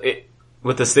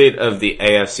with the state of the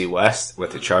AFC West,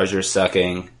 with the Chargers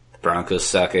sucking, the Broncos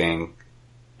sucking,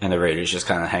 and the Raiders just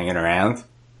kind of hanging around.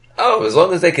 Oh, as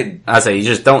long as they could. I'd say you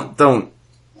just don't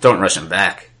rush him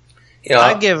back.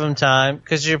 I give him time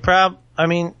because you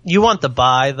want the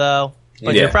bye though,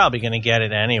 but you're probably going to get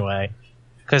it anyway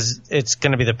because it's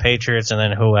going to be the Patriots and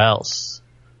then who else?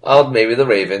 Oh, maybe the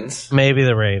Ravens. Maybe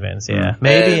the Ravens, yeah.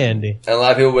 Maybe Indy. And a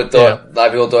lot of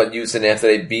people thought Houston after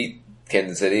they beat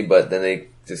Kansas City, but then they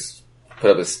just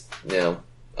put up a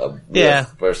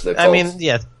versus the Colts. I mean,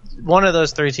 one of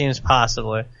those three teams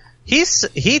possibly. He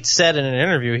said in an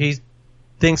interview he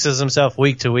thinks of himself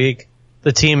week to week.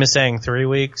 The team is saying 3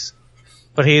 weeks,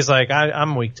 but he's like,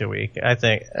 I'm week to week, I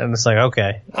think, and it's like,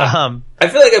 okay. I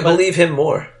feel like I believe him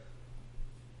more.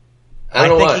 I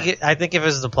don't know why. I think if it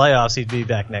was the playoffs, he'd be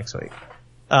back next week.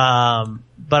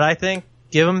 But I think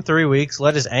give him 3 weeks,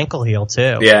 let his ankle heal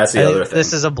too. Yeah, that's the other thing.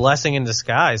 This is a blessing in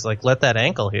disguise. Let that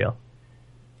ankle heal.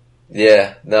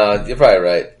 Yeah, no, you're probably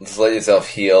right. Just let yourself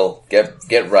heal,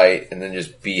 get right, and then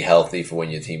just be healthy for when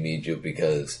your team needs you,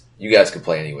 because you guys can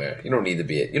play anywhere. You don't need to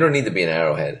be an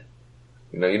Arrowhead.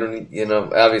 You don't need,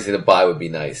 obviously the bye would be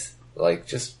nice.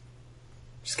 Just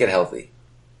get healthy.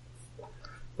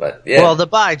 But yeah. Well, the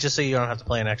bye just so you don't have to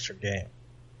play an extra game.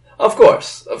 Of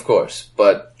course.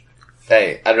 But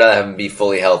hey, I'd rather have him be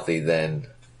fully healthy than,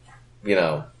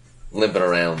 limping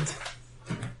around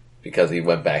because he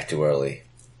went back too early.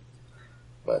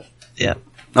 But yeah.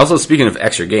 Also, speaking of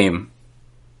extra game,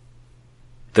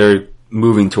 they're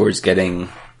moving towards getting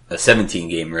a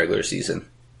 17-game regular season.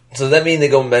 So does that mean they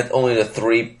go only to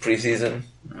 3 preseason?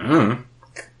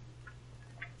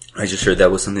 I just heard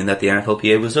that was something that the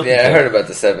NFLPA was open to. I heard about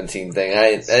the 17 thing.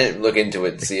 I didn't look into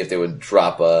it to see if they would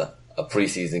drop a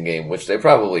preseason game, which they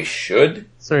probably should.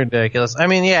 It's ridiculous. I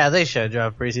mean, yeah, they should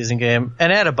drop a preseason game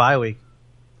and add a bye week.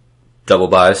 Double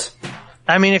buys.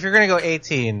 I mean, if you're going to go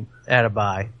 18, add a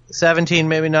bye. 17,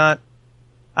 maybe not.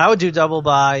 I would do double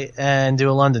bye and do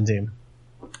a London team.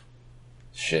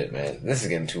 Shit, man, this is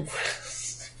getting too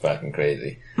fucking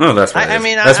crazy. No, that's why.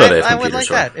 I would like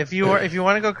that. If you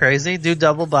want to go crazy, do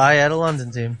double bye at a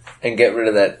London team and get rid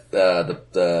of that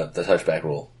the touchback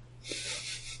rule.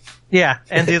 Yeah,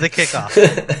 and do the kickoff,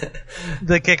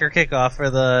 the kicker kickoff for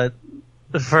the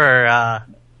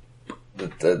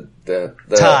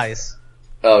ties.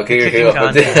 Oh, kicker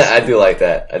kickoff. I do like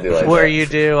that. Where you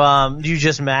do you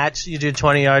just match. You do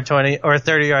 20-yard 20 or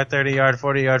 30-yard 30-yard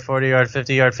 40-yard 40-yard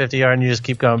 50-yard 50-yard, and you just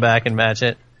keep going back and match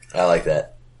it. I like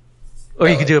that. Or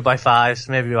you could do it by fives.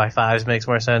 Maybe by fives makes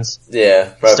more sense. Yeah,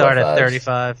 probably start at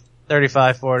 35,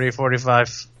 35, 40,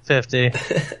 45, 50.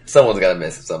 Someone's got to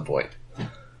miss at some point.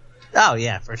 Oh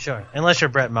yeah, for sure. Unless you're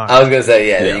Brett Maher. I was gonna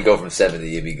say then you go from 70,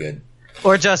 you'd be good.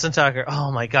 Or Justin Tucker.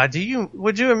 Oh my God,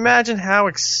 would you imagine how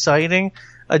exciting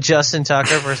a Justin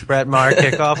Tucker versus Brett Maher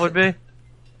kickoff would be?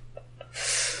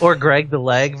 Or Greg the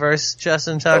Leg versus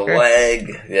Justin Tucker. The Leg,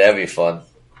 yeah, that'd be fun.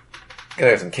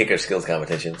 Gonna have some kicker skills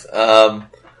competitions. All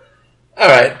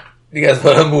right, you guys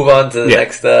want to move on to the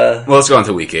next? Well, let's go on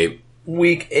to week 8.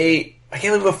 Week 8. I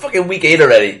can't believe we're fucking week 8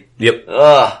 already. Yep.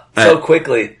 So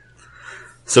quickly.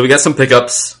 So we got some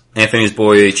pickups. Anthony's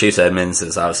boy, Chase Edmonds,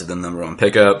 is obviously the number 1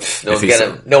 pickup. No one's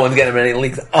getting him in any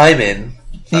leagues I'm in.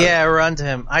 Yeah, run to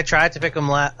him. I tried to pick him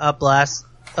up a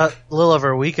little over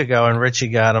a week ago, and Richie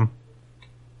got him.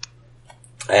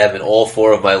 I have in all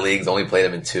 4 of my leagues, only played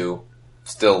him in 2.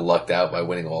 Still lucked out by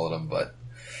winning all of them, but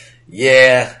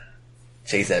yeah,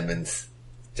 Chase Edmonds.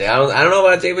 I don't know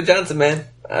about David Johnson, man.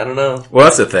 I don't know. Well,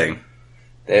 that's the thing.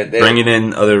 They're Bringing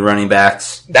in other running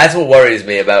backs. That's what worries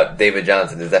me about David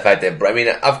Johnson, is the fact that, I mean,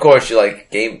 of course you're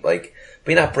but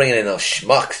you're not bringing in those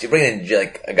schmucks. You're bringing in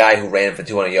like a guy who ran for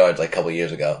 200 yards like a couple of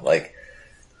years ago. Like,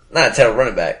 not a terrible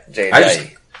running back, Jay.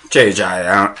 It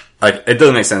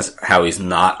doesn't make sense how he's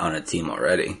not on a team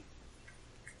already.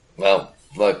 Well,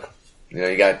 look,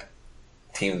 you got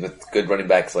teams with good running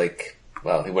backs like,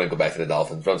 well, he wouldn't go back to the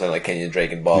Dolphins, but I'm saying like Kenyon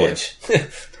Drake and Ballage. Yeah.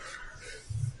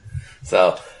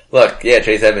 So, look, yeah,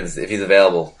 Chase Edmonds, if he's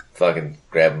available, fucking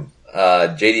grab him.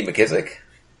 J.D. McKissick.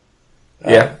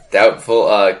 Yeah. Doubtful.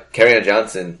 Kerryon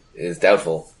Johnson is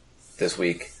doubtful this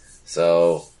week.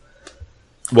 So.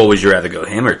 Well, would you rather go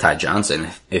him or Ty Johnson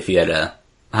if he had a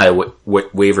high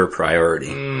waiver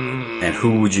priority? And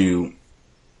who would you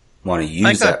want to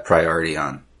use that priority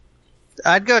on?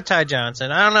 I'd go Ty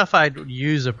Johnson. I don't know if I'd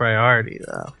use a priority,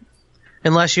 though.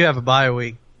 Unless you have a bye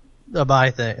week, a bye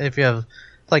thing. If you have,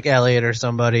 like, Elliott or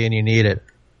somebody and you need it.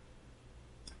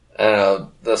 I don't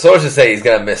know. The sources say he's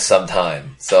going to miss some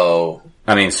time, so.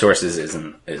 I mean, sources is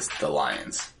the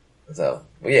Lions. So,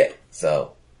 well, yeah.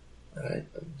 So, alright.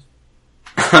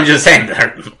 I'm just saying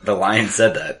the Lions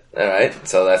said that. Alright,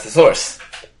 so that's the source.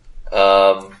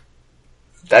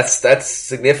 That's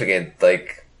significant,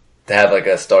 like, to have like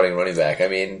a starting running back. I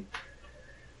mean,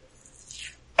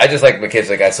 I just like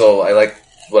McKissick. I like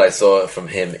what I saw from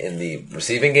him in the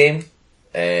receiving game,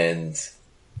 and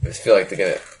I just feel like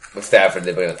with Stafford,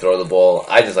 they're going to throw the ball.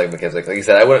 I just like McKissick. Like you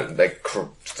said, I wouldn't like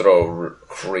throw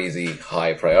crazy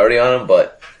high priority on him,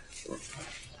 but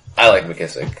I like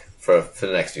McKissick for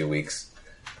the next few weeks.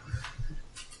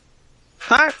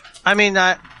 I mean,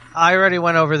 I already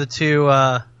went over the two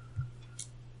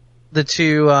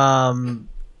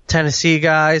Tennessee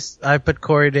guys. I put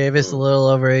Corey Davis a little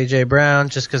over AJ Brown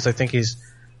just because I think he's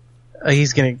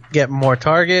going to get more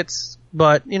targets.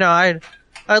 But I'd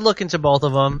look into both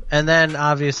of them, and then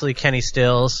obviously Kenny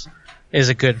Stills is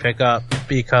a good pickup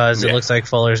because it looks like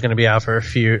Fuller's going to be out for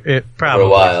probably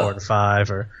 4 to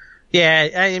 5 or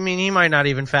I mean he might not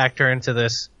even factor into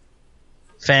this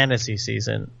fantasy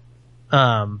season.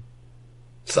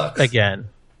 Sucks again.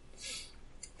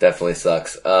 Definitely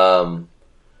sucks. Fuck.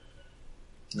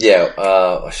 No,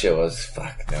 I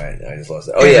just lost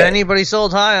it. If anybody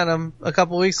sold high on him a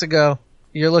couple weeks ago,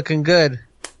 you're looking good.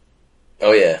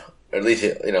 Oh yeah. Or at least,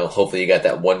 hopefully you got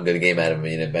that one good game out of him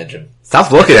and you didn't bench him.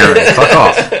 Stop looking at me. Fuck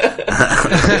off.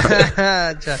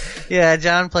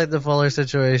 John played the Fuller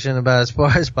situation about as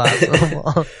far as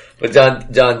possible. But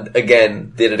John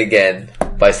again did it again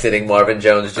by sitting Marvin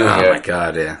Jones Jr. Oh my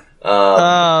god, yeah.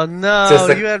 Oh no,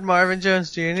 you had Marvin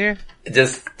Jones Jr.?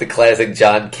 Just the classic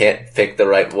John can't pick the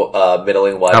right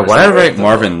middling wide receiver. Why did I write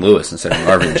Marvin Lewis instead of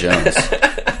Marvin Jones?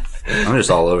 I'm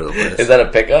just all over the place. Is that a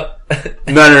pickup?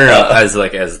 No. As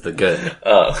the good.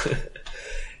 Oh.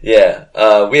 Yeah.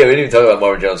 We didn't even talk about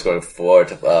Marvin Jones scoring four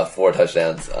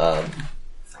touchdowns.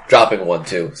 Dropping one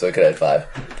too, so he could have had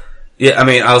 5. Yeah, I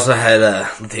mean, I also had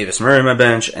Latavius Murray on my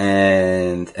bench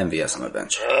and MVS on my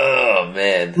bench. Oh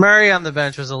man, Murray on the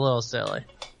bench was a little silly.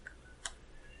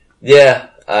 Yeah,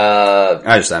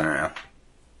 I just don't know.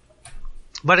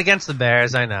 But against the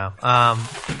Bears, I know.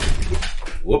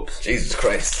 Whoops, Jesus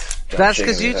Christ! That's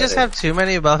because you just have too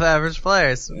many above average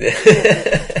players.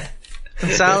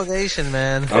 Consolidation,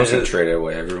 man. I was gonna trade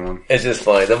away everyone. It's just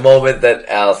funny. The moment that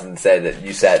Allison said that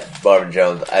you sat Marvin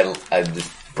Jones, I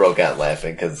just broke out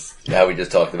laughing because how we just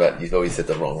talked about you always hit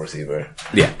the wrong receiver.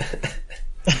 Yeah.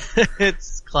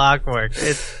 It's clockwork.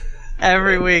 It's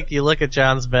every week you look at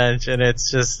John's bench and it's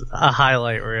just a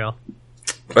highlight reel.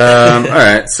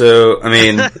 Alright, so, I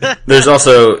mean, there's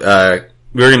also,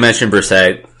 we already mentioned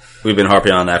Brissett. We've been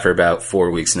harping on that for about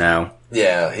 4 weeks now.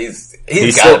 Yeah, he's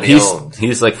gotta be owned.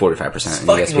 He's like 45% in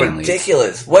fucking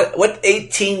ridiculous. Leagues. What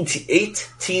 8 team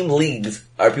leagues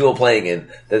are people playing in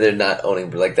that they're not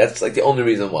owning? Like, that's like the only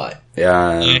reason why.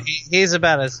 Yeah. He's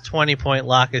about as 20-point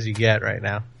lock as you get right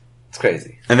now. It's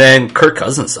crazy. And then Kirk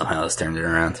Cousins somehow has turned it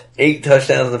around. 8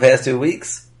 touchdowns in the past 2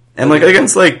 weeks. And like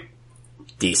against like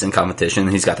decent competition.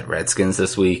 He's got the Redskins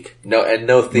this week. No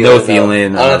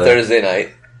Thielen on a Thursday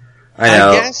night. I know.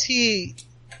 I guess he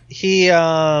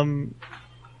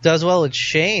does well with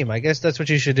shame. I guess that's what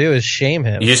you should do is shame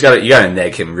him. You gotta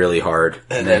neg him really hard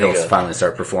and then he'll finally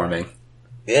start performing.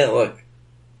 Yeah, look.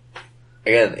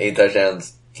 Again, 8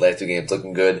 touchdowns, last 2 games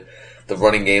looking good. The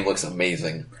running game looks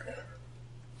amazing.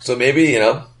 So maybe,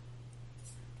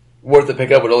 worth the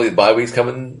pickup with all these bye weeks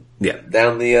coming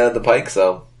down the pike,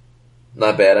 so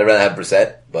not bad. I'd rather have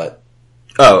Brissett, but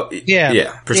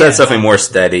yeah. Brissett's definitely more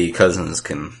steady. Cousins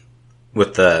can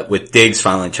with Diggs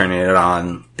finally turning it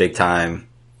on big time.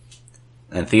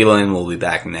 And Thielen will be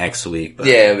back next week. But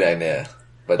Yeah.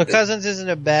 But Cousins isn't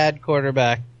a bad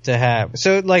quarterback to have.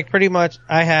 So, like, pretty much,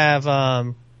 I have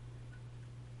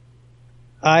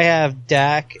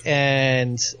Dak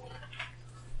and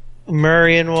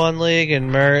Murray in one league,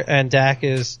 and Dak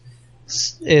is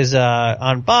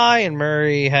on bye, and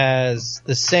Murray has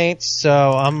the Saints. So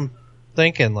I'm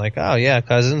thinking, like, oh yeah,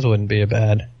 Cousins wouldn't be a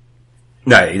bad.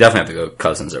 No, you definitely have to go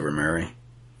Cousins over Murray.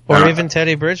 Or even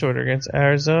Teddy Bridgewater against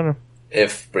Arizona.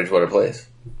 If Bridgewater plays.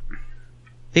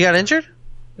 He got injured?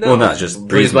 No, just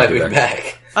Breeze might be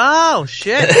back. Oh,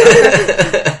 shit.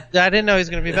 I didn't know he was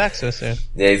going to be back so soon.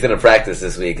 Yeah, he's going to practice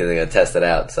this week and they're going to test it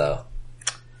out, so.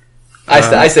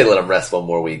 I say let him rest one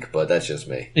more week, but that's just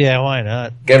me. Yeah, why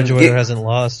not? Bridgewater hasn't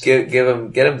lost. Get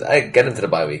him to the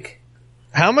bye week.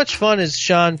 How much fun is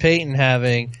Sean Payton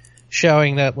having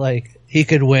showing that, like, he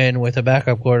could win with a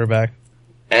backup quarterback?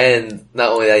 And not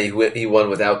only that, he won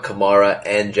without Kamara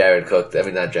and Jared Cook. I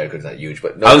mean, not Jared Cook's not huge,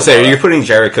 but no. I would say you're putting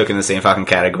Jared Cook in the same fucking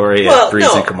category as Breeze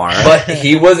and Kamara. But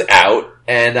he was out,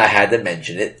 and I had to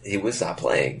mention it. He was not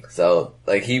playing, so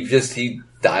like he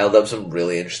dialed up some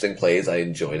really interesting plays. I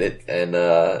enjoyed it, and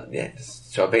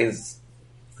Sean Payton's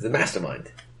a mastermind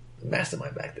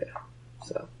back there.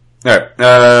 So, all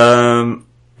right.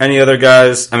 Any other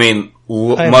guys? I mean,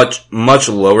 much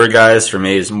lower guys for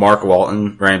me is Mark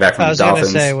Walton, running back from the Dolphins. I was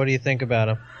going to say, what do you think about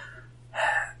him?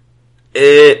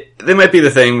 They might be the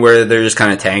thing where they're just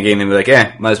kind of tanking and be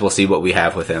like, might as well see what we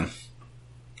have with him.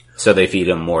 So they feed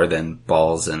him more than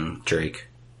balls and Drake.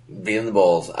 Beating the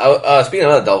balls. Speaking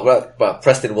of adult, about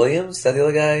Preston Williams, is that the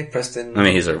other guy? Preston? I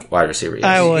mean, he's a wide receiver.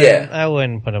 Yes. I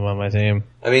wouldn't put him on my team.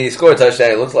 I mean, he scored a touchdown.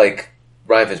 It looks like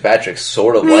Ryan Fitzpatrick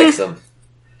sort of likes him.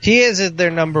 He is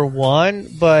their number one,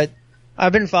 but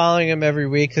I've been following him every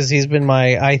week because he's been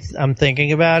I'm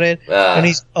thinking about it, and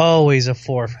he's always a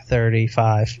 4 for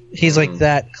 35. He's like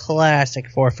that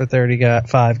classic 4 for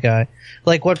 35 guy.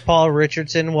 Like what Paul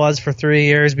Richardson was for 3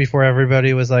 years before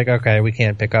everybody was like, okay, we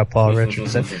can't pick up Paul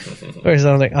Richardson or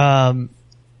something.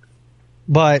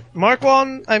 But Mark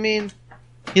Walton, I mean,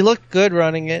 he looked good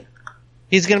running it.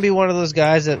 He's going to be one of those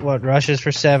guys that rushes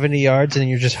for 70 yards and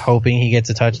you're just hoping he gets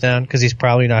a touchdown because he's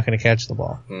probably not going to catch the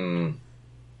ball. All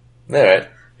right.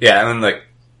 Yeah, and then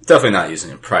definitely not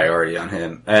using a priority on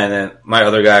him. And then my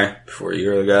other guy, before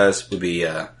your other guys, would be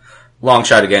long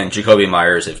shot again, Jacoby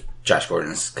Myers if Josh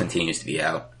Gordon continues to be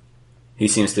out. He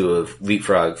seems to have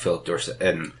leapfrogged Philip Dorsett,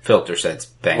 and Philip Dorsett's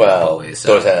banged up always.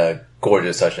 So. Dorsett had a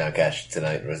gorgeous touchdown catch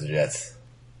tonight versus the Jets.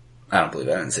 I don't believe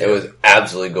it. I didn't see it. It was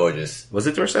absolutely gorgeous. Was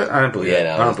it Dorsett? I don't believe it.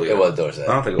 Yeah, I don't believe it was Dorsett.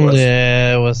 I don't think it was.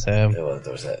 Yeah, it was him. It was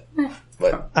Dorsett.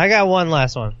 But I got one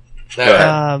last one. Go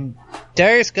ahead.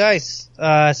 Darius Geis,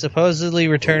 supposedly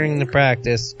returning to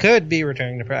practice. Could be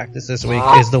returning to practice this week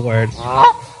is the word.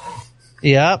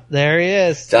 Yep, there he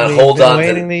is. John,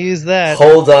 waiting to use that.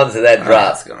 Hold on to that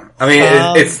drop. I mean,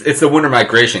 it's the winter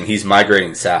migration. He's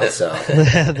migrating south, so.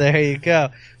 There you go.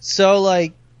 So,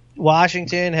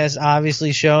 Washington has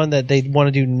obviously shown that they want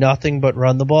to do nothing but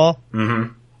run the ball.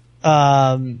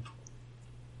 Mm-hmm.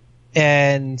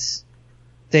 And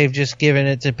they've just given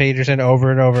it to Peterson over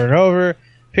and over and over.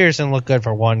 Pearson looked good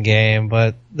for one game,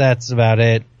 but that's about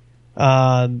it.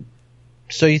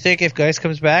 So you think if Geis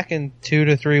comes back in 2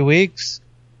 to 3 weeks,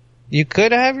 you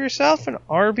could have yourself an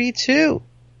RB2.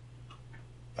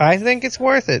 I think it's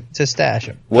worth it to stash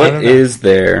him. What is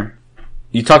there?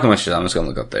 You talking about shit? I'm just gonna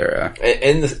look up there.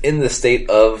 In the state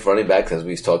of running backs, as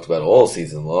we've talked about all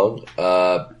season long,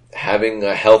 having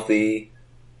a healthy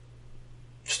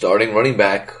starting running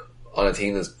back on a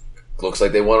team that looks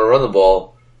like they want to run the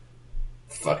ball,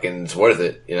 fucking, it's worth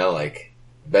it.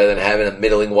 Better than having a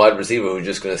middling wide receiver who's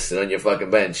just going to sit on your fucking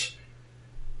bench.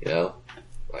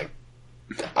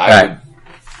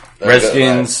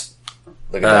 Redskins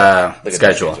look at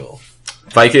schedule.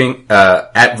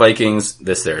 At Vikings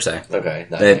this Thursday. Okay.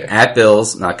 Then at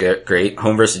Bills, not great.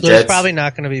 Home versus Jets. Jets. Probably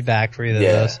not going to be back for either of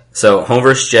those. So home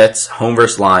versus Jets, home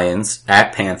versus Lions,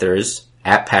 at Panthers,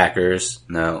 at Packers,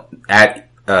 at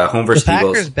home versus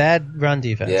Eagles. Packers bad run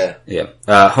defense. Yeah.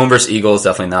 Home versus Eagles,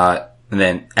 definitely not. And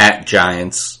then at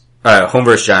Giants, home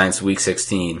versus Giants week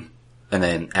 16. And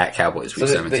then at Cowboys week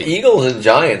 17. The Eagles and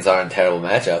Giants aren't terrible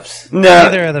matchups. No.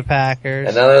 Neither are the Packers.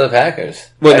 And neither are the Packers.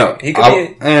 Well, no.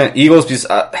 Eagles,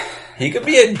 he could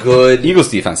be a good... Eagles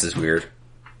defense is weird.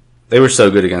 They were so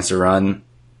good against the run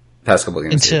past couple of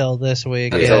games. Until this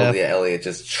week. Elliott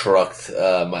just trucked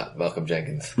Malcolm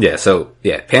Jenkins. Yeah, so,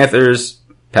 Panthers,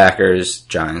 Packers,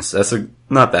 Giants. That's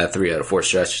not bad 3 out of 4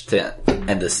 stretch to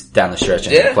end this down the stretch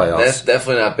in the playoffs. That's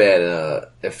definitely not bad.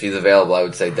 If he's available, I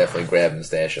would say definitely grab and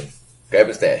stash him. Grab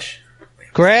and stash.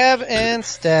 Grab and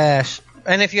stash.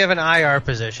 And if you have an IR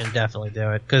position, definitely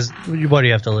do it. Because what do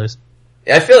you have to lose?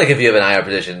 I feel like if you have an IR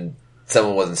position,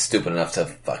 someone wasn't stupid enough to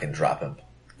fucking drop him.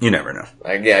 You never know.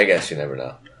 I guess you never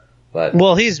know. But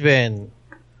Well, he's been...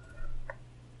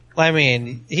 I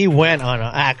mean, he went on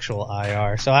an actual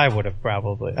IR, so I would have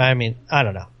probably... I mean, I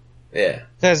don't know. yeah.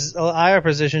 Because IR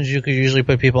positions, you could usually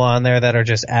put people on there that are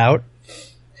just out.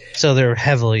 So they're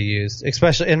heavily used.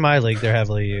 Especially in my league, they're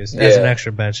heavily used as an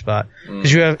extra bench spot.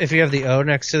 Because if you have the O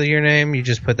next to your name, you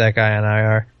just put that guy on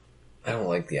IR. I don't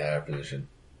like the IR position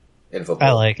in football.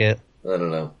 I like it. I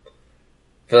don't know.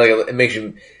 I feel like it makes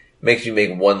you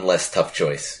make one less tough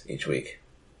choice each week.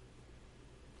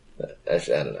 I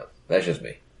don't know. That's just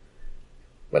me.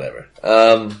 Whatever.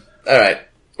 All right,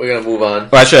 we're gonna move on.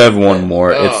 Well, I should have one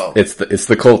more. Oh. It's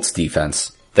the Colts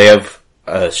defense. They have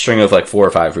a string of like 4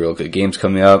 or 5 real good games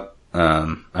coming up.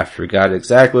 I forgot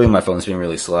exactly. My phone's being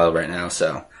really slow right now,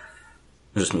 so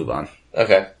we'll just move on.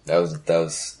 Okay, that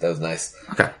was nice.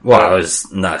 Okay. Well, I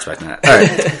was not expecting that. All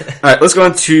right. All right. Let's go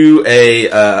on to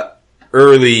a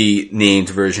early named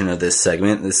version of this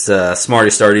segment. This Smarty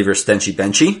Starty versus Stenchy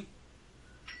Benchy.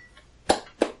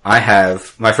 I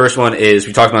have my first one is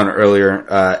we talked about it earlier.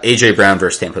 AJ Brown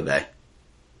versus Tampa Bay.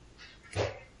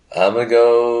 I'm gonna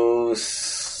go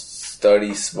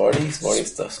Smarty Starty.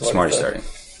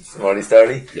 Smarty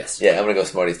Starty? Yes. Yeah, I'm gonna go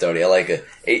Smarty Starty. I like it.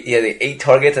 He had 8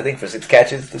 targets, I think, for 6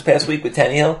 catches this past week with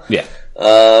Tannehill. Yeah.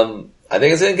 I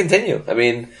think it's gonna continue. I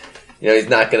mean, he's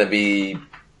not gonna be...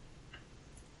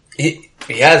 He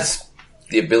has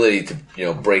the ability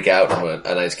to, break out from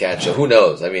a nice catch, so who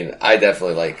knows? I mean, I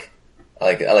definitely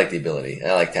I like the ability.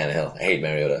 I like Tannehill. I hate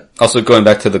Mariota. Also, going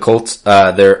back to the Colts,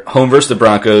 they're home versus the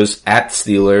Broncos, at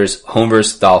Steelers, home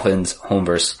versus Dolphins, home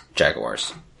versus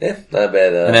Jaguars. Yeah, not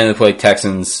bad. And then they play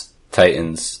Texans,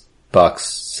 Titans, Bucks,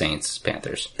 Saints,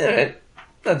 Panthers. All right.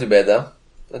 Not too bad, though.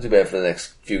 Not too bad for the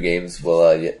next few games.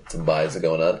 We'll get some buys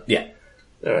going on. Yeah.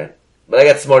 All right. But I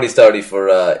got Smarty Starty for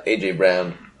A.J.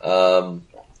 Brown.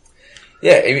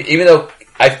 Yeah, even though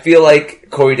I feel like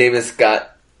Corey Davis got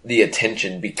the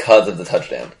attention because of the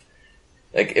touchdown.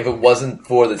 Like, if it wasn't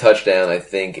for the touchdown, I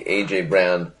think A.J.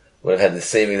 Brown would have had the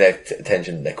same exact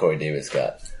attention that Corey Davis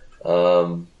got.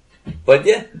 But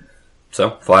yeah.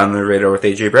 So, fly on the radar with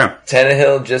A.J. Brown.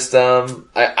 Tannehill just, I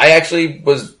actually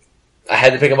I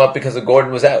had to pick him up because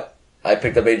Gordon was out. I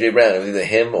picked up A.J. Brown. It was either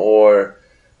him or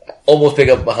almost pick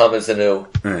up Mohamed Sanu.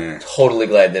 Totally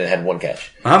glad that it had 1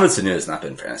 catch. Mohamed Sanu has not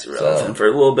been fantasy relevant for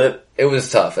a little bit. It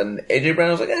was tough. And A.J. Brown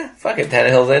was like, fuck it.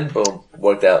 Tannehill's in. Boom.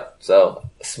 Worked out. So,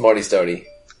 Smarty Starty.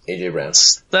 A.J. Brown.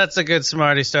 That's a good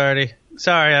Smarty Starty.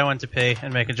 Sorry, I went to pee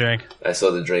and make a drink. I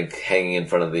saw the drink hanging in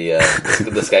front of the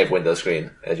the Skype window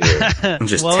screen. As you were.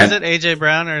 Was it AJ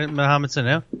Brown or Mohamed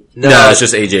Sanu? No, it's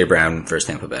just AJ Brown versus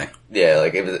Tampa Bay. Yeah,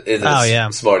 like it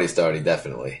was Smarty Starty,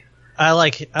 definitely. I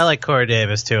like Corey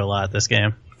Davis too a lot this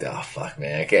game. Oh fuck,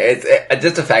 man! It's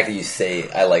just the fact that you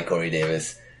say I like Corey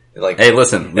Davis. Like, hey,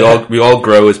 listen, we all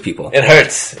grow as people. It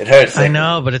hurts. It hurts. I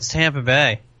know, but it's Tampa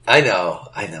Bay. I know,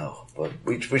 but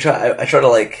we try. I try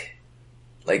to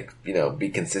be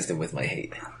consistent with my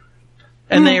hate.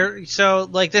 And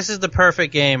this is the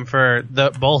perfect game for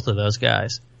both of those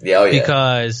guys. Yeah,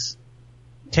 because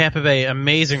Tampa Bay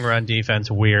amazing run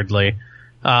defense. Weirdly,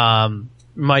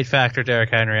 might factor Derrick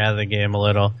Henry out of the game a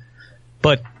little,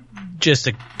 but just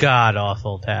a god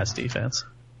awful pass defense.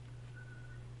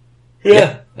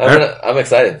 Yeah, I'm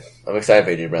excited. I'm excited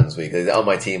for AJ Brown this week. He's on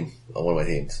my team, on one of my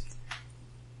teams.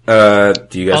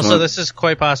 Do you guys this is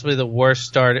quite possibly the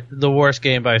worst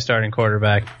game by a starting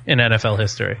quarterback in NFL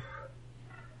history.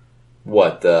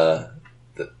 What, the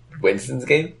Winston's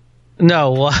game?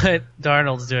 No, what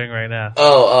Darnold's doing right now.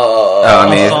 Oh,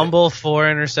 a fumble, 4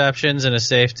 interceptions, and a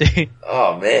safety.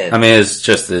 Oh, man. I mean, it's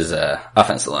just his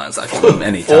offensive line's not giving him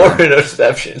any time. 4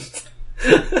 interceptions.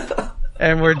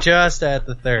 And we're just at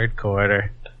the 3rd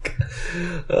quarter.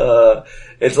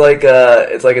 It's like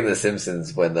in The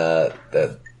Simpsons when they're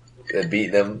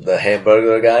beating him, the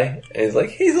hamburger guy, and he's like,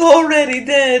 he's already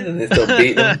dead, and they're still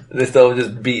beating him. They're still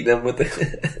just beating him with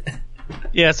the...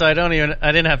 Yeah, so I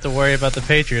didn't have to worry about the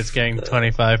Patriots getting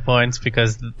 25 points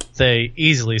because they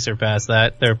easily surpassed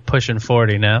that. They're pushing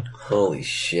 40 now. Holy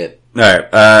shit. Alright,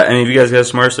 any of you guys got a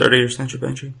Smarty Starty or Stenchy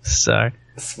Benchy? Sorry.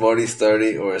 Smarty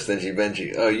Starty or a Stenchy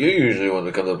Benchy? Oh, you're usually the one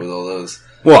that comes up with all those.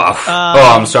 Well,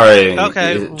 I'm sorry.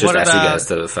 Okay, just ask you guys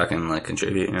to fucking,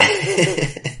 contribute, you know?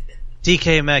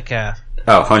 DK Metcalf.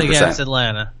 Oh, 100%. Against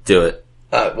Atlanta. Do it.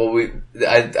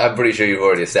 I'm pretty sure you've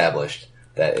already established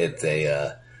that it's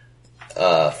a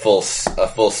full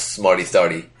Smarty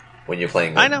Starty when you're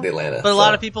playing with Atlanta. But a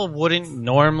lot of people wouldn't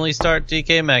normally start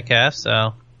DK Metcalf,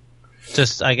 so.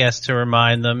 Just, I guess, to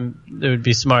remind them, it would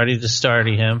be smarty to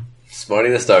starty him. Smarty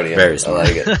to start him. Very smart. I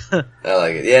like it. I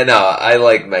like it. Yeah, no, I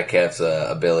like Metcalf's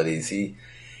abilities. He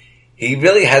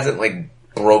really hasn't like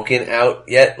broken out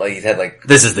yet. Like he's had like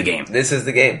This is the game. this is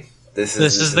the game. This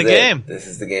is the it. game. This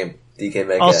is the game. DK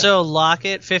Metcalf. Also,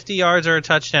 Lockett, 50 yards or a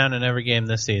touchdown in every game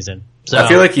this season. So I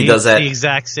feel like he does that- the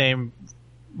exact same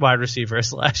wide receiver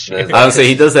as last year. That's- I would say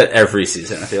he does that every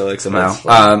season, I feel like, somehow. That's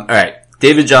funny. Alright.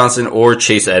 David Johnson or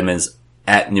Chase Edmonds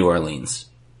at New Orleans.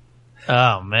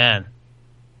 Oh, man.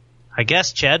 I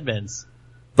guess Chedmans.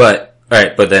 But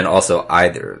then also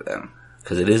either of them.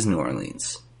 Because it is New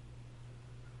Orleans.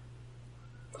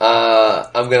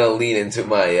 I'm gonna lean into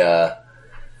my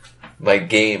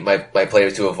my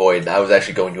players to avoid. I was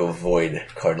actually going to avoid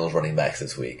Cardinals running backs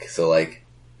this week. So like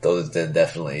those are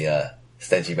definitely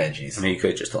Stenchy Benchies. I mean, you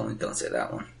could just only don't say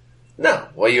that one. No,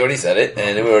 well you already said it,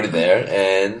 and we're already there,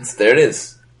 and there it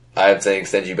is. I'm saying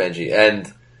Stenchy Benji,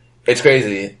 and it's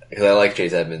crazy because I like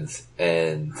Chase Edmonds,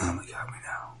 and Oh my god, we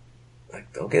know.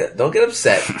 like don't get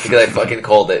upset because I fucking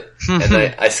called it, and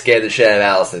I scared the shit out of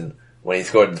Allison when he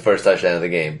scored the first touchdown of the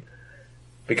game.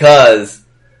 Because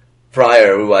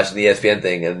prior we watched the ESPN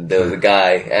thing, and there was a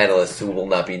guy, analyst who will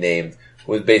not be named,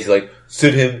 who was basically like,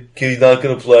 sit him, he's not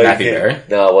gonna play. Matthew Berry?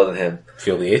 No, it wasn't him.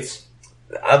 Field Yates?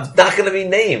 I'm not gonna be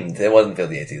named. It wasn't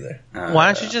Phil Yates either. Why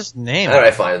don't you just name him?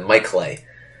 Alright, fine. Mike Clay.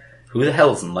 Who the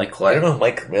hell is Mike I Clay? don't know,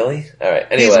 Mike, really? Alright,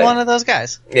 anyway. He's one of those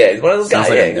guys. Yeah, he's one of those Sounds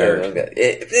guys. like a Yeah, nerd. one of those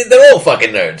guys. They're all fucking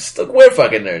nerds. Look, we're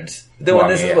fucking nerds. Doing Well, I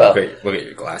this mean, as yeah, well. Look at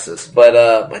your glasses.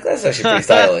 But, my glass is actually pretty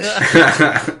stylish.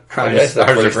 I was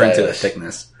pretty referring to the stylish.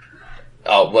 thickness.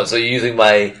 Oh, what, so you're using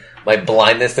my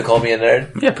blindness to call me a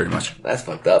nerd? Yeah, pretty much. That's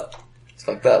fucked up. It's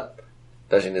fucked up.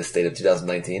 Especially in this state of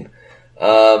 2019.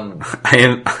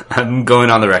 I'm going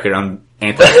on the record. I'm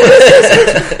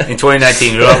anti-glasses. In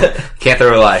 2019, can't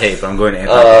throw a lot of hate, but I'm going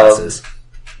anti-glasses.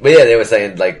 But yeah, they were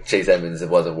saying, like, Chase Edmonds, it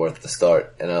wasn't worth the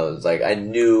start. And I was like, I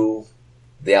knew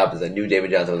the opposite. I knew David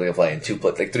Johnson was going to play. In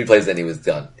 3 plays, then he was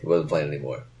done. He wasn't playing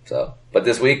anymore. So, but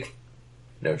this week,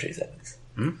 no Chase Edmonds.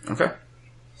 Okay.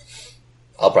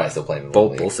 I'll probably still play him in one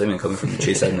Bold league. statement coming from the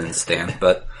Chase Edmonds stand,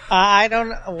 but I don't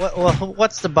know.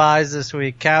 What's the buys this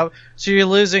week? So you're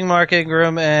losing Mark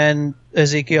Ingram and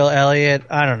Ezekiel Elliott.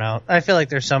 I don't know. I feel like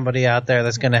there's somebody out there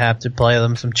that's going to have to play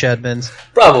them some Chedmans.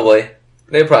 Probably.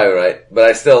 They're probably right. But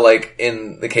I still like,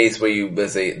 in the case where you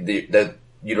say that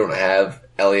you don't have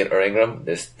Elliott or Ingram,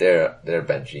 they're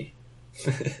benchy.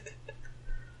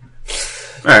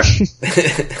 alright.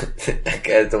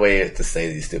 That's the way you have to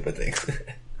say these stupid things.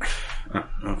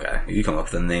 Okay, you come up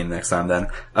with a name next time then.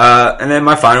 And then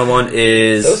my final one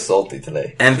is So salty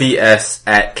today. MVS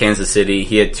at Kansas City.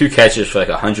 He had 2 catches for like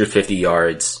 150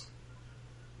 yards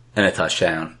and a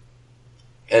touchdown.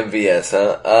 MVS,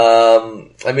 huh?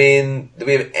 I mean, do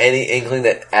we have any inkling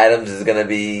that Adams is gonna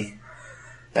be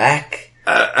back?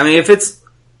 I mean,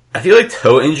 I feel like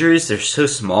toe injuries, they're so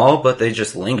small, but they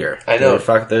just linger. I know.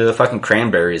 They're the fucking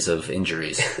cranberries of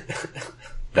injuries.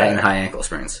 That and high ankle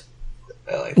sprains.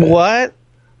 I like that. What?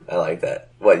 I like that.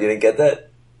 What, you didn't get that?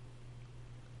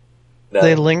 No.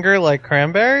 They linger like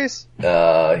cranberries? He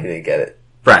didn't get it.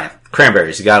 Brian,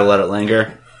 cranberries, you gotta let it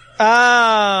linger.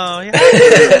 Oh, yeah.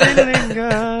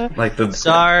 Like the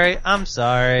Sorry, I'm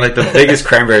sorry. like the biggest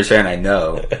cranberries fan I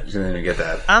know. You didn't even get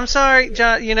that. I'm sorry,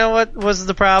 John. You know what was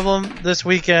the problem this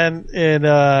weekend in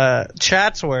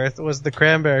Chatsworth was the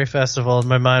Cranberry Festival, and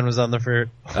my mind was on the fruit.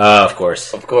 Of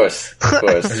course. Of course. Of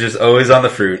course. It's just always on the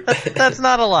fruit. That's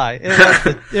not a lie.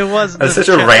 It was That's the such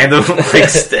a random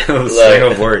string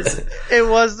of words. It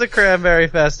was the Cranberry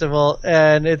Festival,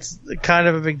 and it's kind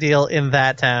of a big deal in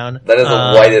that town. That is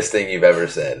the whitest thing you've ever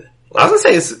said. I was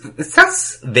gonna say it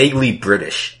sounds vaguely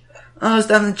British. I was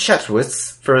down in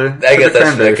Chatsworth for guess the that's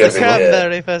cranberry that could be- festival.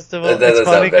 Cranberry Festival. That does It's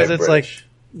funny sound very because it's British.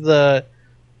 like the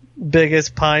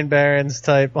biggest Pine Barrens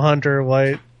type Hunter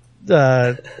White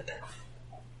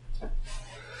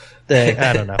thing.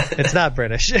 I don't know. It's not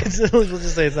British. We'll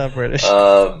just say it's not British.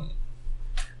 Alright,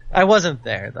 I wasn't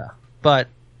there though, but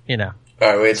you know.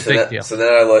 wait, a big deal. so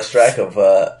then I lost track of,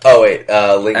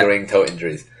 lingering toe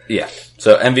injuries. Yeah.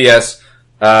 So MVS.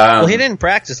 Well, he didn't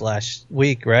practice last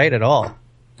week, right? At all?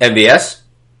 MVS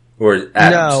or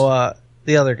Adams? No,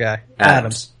 the other guy,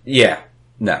 Adams. Yeah.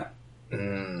 No.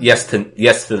 Yes to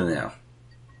the no.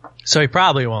 So he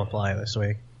probably won't play this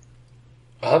week.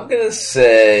 I'm gonna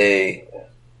say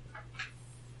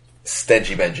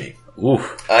Stenchy Benji.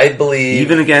 Oof. I believe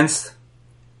Even against.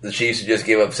 the Chiefs who just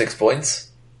gave up 6 points.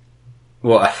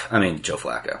 Well, I mean Joe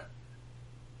Flacco.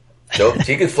 Joe,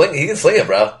 he can sling it,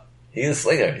 bro. He's a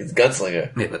slinger. He's a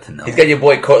gunslinger. Yeah, but to no. He's got your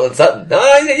boy Cortland Sutton. No,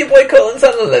 he's got your boy Cortland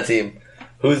Sutton on that team.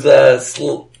 Who's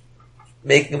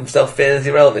making himself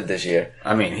fantasy relevant this year.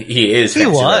 I mean, he is He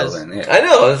fantasy was. relevant. Yeah. I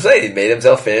know, I'm saying he made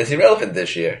himself fantasy relevant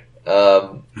this year.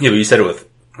 Yeah, but you said it with,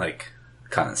 like,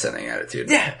 condescending attitude.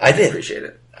 Yeah, I did. Appreciate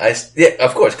it. Yeah,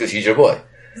 of course, because he's your boy.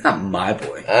 He's not my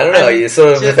boy. I don't know, you're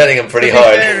sort of defending him pretty To be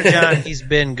hard. fair to John, he's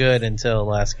been good until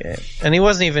last game, and he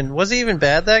was he even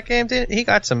bad that game? He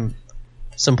got some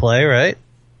play, right?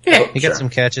 Yeah, He got some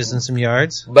catches and some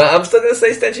yards. But I'm still going to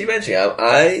say Stenchy Benchy.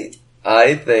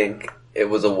 I think it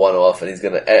was a one-off, and he's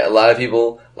going to... A lot of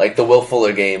people, like the Will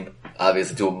Fuller game,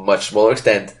 obviously to a much smaller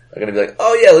extent, are going to be like,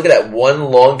 oh yeah, look at that one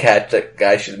long catch that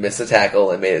guy should miss a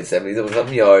tackle and made it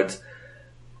 70-something yards.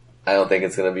 I don't think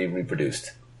it's going to be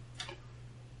reproduced.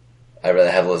 I'd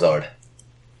rather have Lazard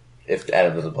if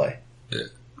Adam doesn't play.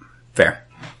 Fair.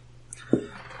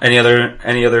 Any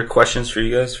other questions for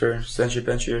you guys for Stenchy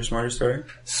Benchy or Smarty Starty?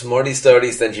 Smarty Starty,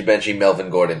 Stenchy Benchy, Melvin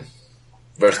Gordon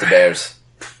versus the Bears,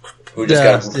 who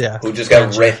just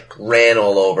got ran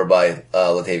all over by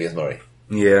Latavius Murray.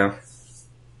 Yeah.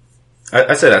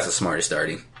 I say that's a Smarty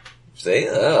Starty. See,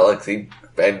 look, see,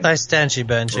 Nice Stenchy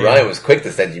Benchy. Ryan was quick to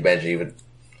Stenchy Benchy, but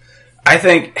I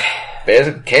think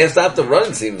Bears can't stop the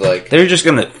run. Seems like they're just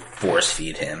gonna force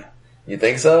feed him. You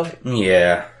think so?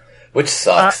 Yeah. Which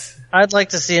sucks. I'd like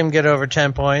to see him get over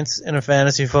 10 points in a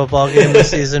fantasy football game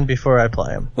this season before I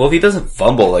play him. Well, if he doesn't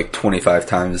fumble like 25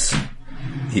 times,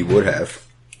 he would have.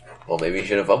 Well, maybe he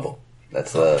shouldn't fumble.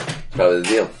 That's probably the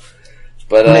deal.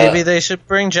 But maybe they should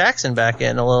bring Jackson back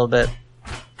in a little bit.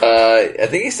 I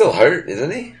think he's still hurt,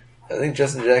 isn't he? I think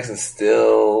Justin Jackson's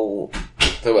still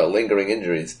talking about lingering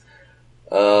injuries.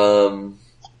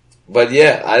 But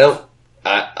yeah,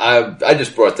 I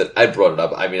just brought it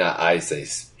up. I mean, I say,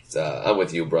 I'm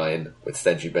with you, Brian, with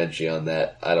Stenchy Benchy on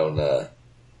that.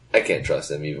 I can't trust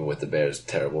him even with the Bears'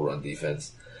 terrible run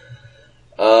defense.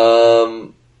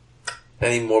 Any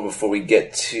more before we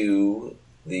get to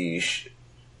the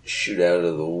shootout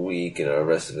of the week and our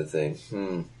rest of the thing?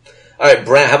 All right,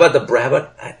 Brad. How about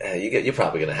you're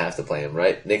probably going to have to play him,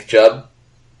 right? Nick Chubb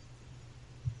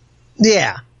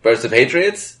Yeah. versus the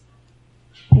Patriots.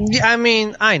 Yeah, I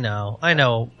mean, I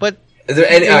know, but Is there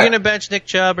any? are you going to bench Nick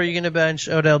Chubb or are you going to bench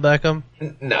Odell Beckham?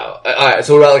 No. All right.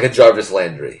 So what about like a Jarvis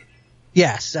Landry?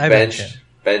 Yes, I bench him.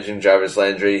 Benching Jarvis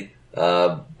Landry.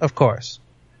 Of course.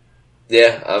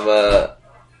 Yeah,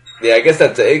 I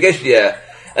guess yeah.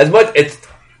 As much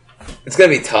it's gonna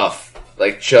be tough,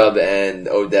 like Chubb and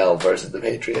Odell versus the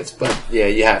Patriots. But yeah,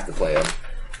 you have to play him.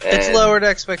 It's lowered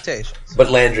expectations. But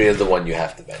Landry is the one you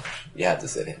have to bench. You have to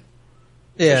sit him.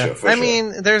 Yeah, For I sure.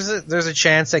 mean, there's a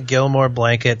chance that Gilmore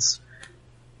blankets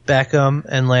Beckham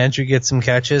and Landry get some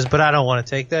catches, but I don't want to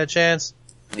take that chance.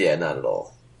 Yeah, not at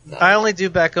all. I only do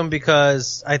Beckham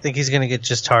because I think he's going to get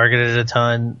just targeted a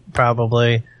ton,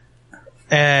 probably.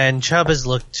 And Chubb has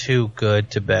looked too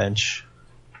good to bench.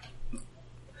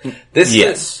 This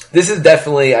is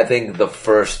definitely, I think, the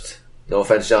first, no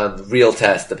offense, John, real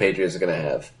test the Patriots are going to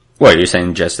have. What, you're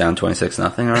saying Jets down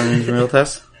 26-0 on these real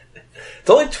tests? It's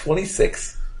only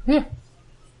 26.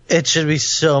 It should be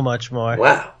so much more.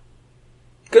 Wow.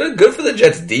 Good for the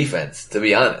Jets defense, to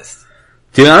be honest.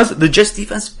 To be honest, the Jets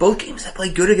defense, both games have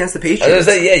played good against the Patriots. I was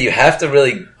going to say, yeah, you have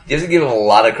to give them a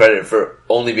lot of credit for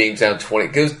only being down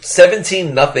 20. It was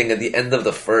 17-0 at the end of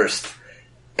the first.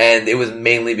 And it was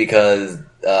mainly because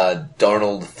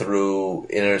Darnold threw an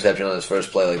interception on his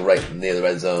first play, like right near the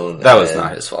red zone. That was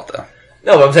not his fault, though.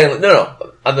 No, but I'm saying,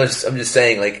 no. I'm just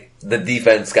saying, like, the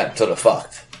defense got sort of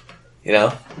fucked. You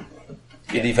know?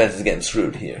 Your defense is getting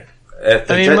screwed here. I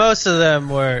mean, most of them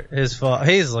were his fault.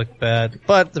 He's looked bad,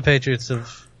 but the Patriots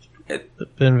have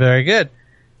been very good.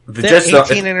 They have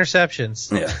 18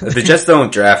 interceptions. Yeah, if the Jets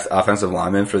don't draft offensive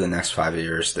linemen for the next 5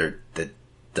 years, they're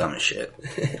dumb as shit.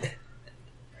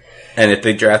 And if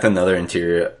they draft another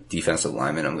interior defensive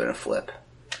lineman, I'm going to flip.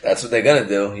 That's what they're going to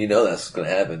do. You know that's what's going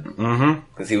to happen. Mm-hmm.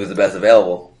 Because he was the best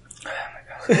available.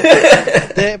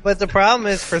 But the problem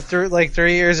is, for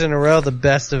 3 years in a row, the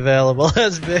best available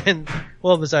has been,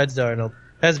 well, besides Darnold,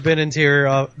 has been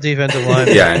interior defensive line.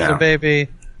 Yeah, I know. So maybe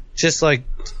just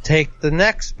take the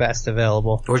next best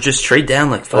available. Or just trade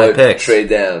down 5 picks. Trade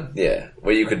down, yeah.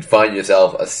 Where you could find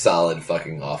yourself a solid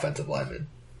fucking offensive lineman.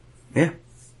 Yeah.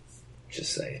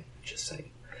 Just saying.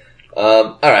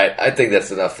 Alright, I think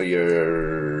that's enough for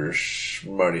your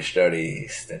smarty starty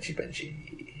stenchy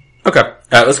benchy. Okay,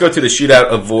 let's go to the shootout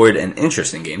of void and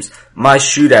interesting games. My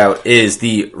shootout is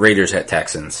the Raiders at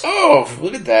Texans. Oh,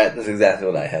 look at that. That's exactly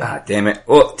what I had. Ah, damn it.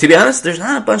 Well, to be honest, there's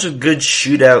not a bunch of good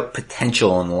shootout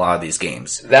potential in a lot of these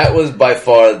games. That was by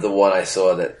far the one I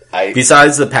saw that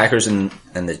Besides the Packers and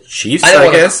the Chiefs,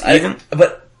 I guess, even.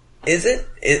 But Is it?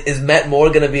 Is Matt Moore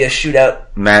going to be a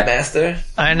shootout master?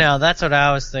 I know, that's what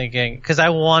I was thinking, because I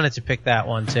wanted to pick that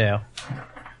one too.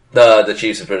 The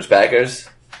Chiefs versus Packers?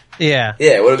 Yeah.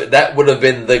 Yeah, that would have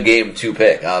been the game to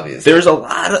pick, obviously. There's a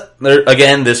lot of...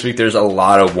 Again, this week there's a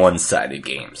lot of one-sided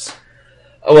games.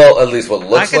 Well, at least what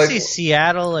looks like... I could see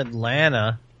Seattle,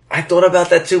 Atlanta. I thought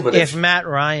about that too, but if Matt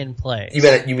Ryan plays.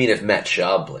 You mean if Matt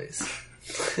Schaub plays?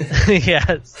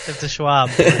 Yes, if the Schwab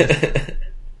plays.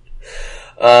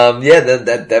 Yeah,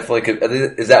 that definitely could.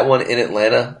 Is that one in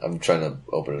Atlanta? I'm trying to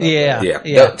open it up. Yeah.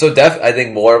 No, so I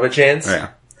think more of a chance. Yeah.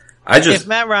 If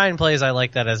Matt Ryan plays, I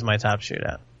like that as my top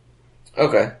shootout.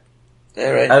 Okay.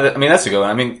 All right. I mean, that's a good one.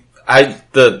 I mean,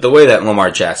 the way that Lamar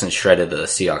Jackson shredded the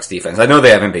Seahawks defense, I know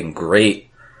they haven't been great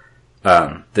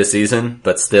this season,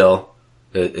 but still,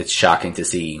 it's shocking to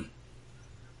see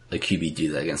the QB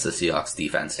do that against the Seahawks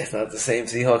defense. It's not the same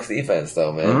Seahawks defense,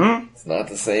 though, man. Mm-hmm. It's not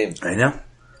the same. I know.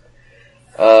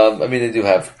 I mean, they do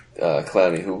have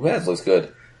Clowney, who looks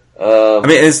good. I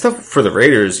mean, it's tough for the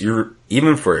Raiders.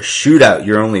 Even for a shootout,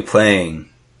 you're only playing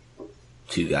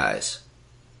 2 guys.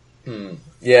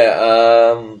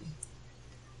 Yeah.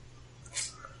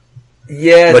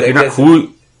 Yeah. But you're not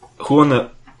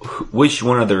which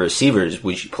one of the receivers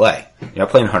would you play? You're not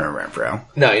playing Hunter Renfrow.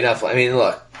 No, you're not. I mean,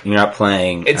 look. You're not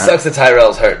playing... It sucks that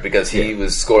Tyrell's hurt because he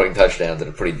was scoring touchdowns at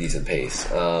a pretty decent pace.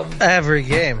 Every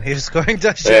game. He was scoring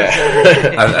touchdowns every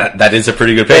game. That is a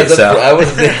pretty good pace, I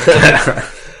was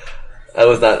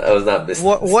not missing.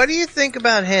 What do you think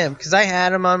about him? Because I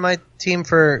had him on my team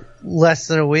for less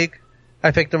than a week. I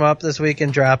picked him up this week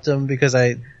and dropped him because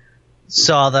I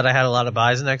saw that I had a lot of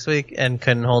buys next week and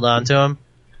couldn't hold on to him.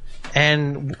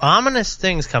 And ominous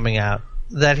things coming out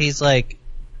that he's like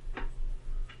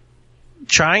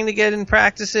trying to get in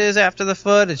practices after the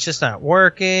foot. It's just not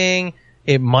working.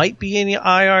 It might be in the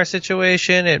IR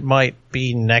situation. It might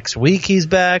be next week he's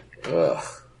back.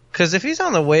 Because if he's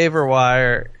on the waiver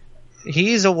wire,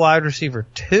 he's a wide receiver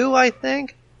too, I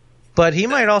think. But he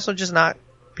might also just not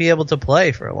be able to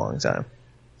play for a long time.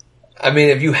 I mean,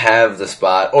 if you have the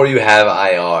spot or you have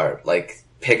IR,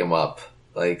 pick him up.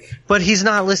 But he's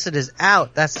not listed as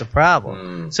out. That's the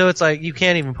problem. So it's like you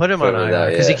can't even put him on IR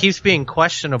because he keeps being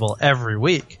questionable every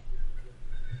week.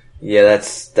 Yeah,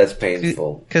 that's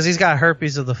painful. Because he's got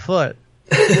herpes of the foot,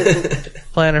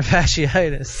 plantar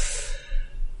fasciitis.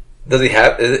 Does he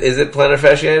have? Is it plantar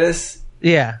fasciitis?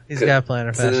 Yeah, he's got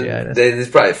plantar fasciitis. Then he's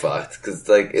probably fucked. Because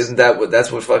isn't that what?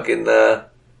 That's what fucking. That's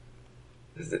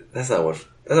not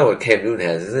what Cam Newton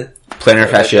has, is it? Plantar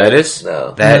fasciitis?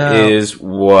 No. That is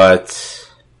what...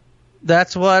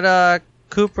 That's what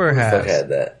Cooper has. Fuck had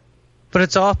that. But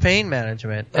it's all pain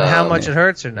management and how much it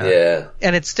hurts or not. Yeah.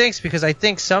 And it stinks because I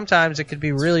think sometimes it could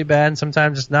be really bad and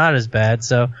sometimes it's not as bad.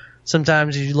 So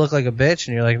sometimes you look like a bitch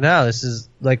and you're like, no, this is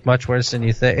much worse than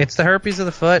you think. It's the herpes of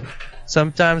the foot.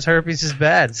 Sometimes herpes is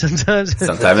bad. Sometimes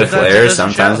it flares,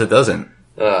 sometimes it doesn't.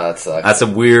 Oh, that sucks. That's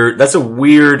a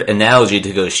weird analogy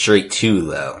to go straight to,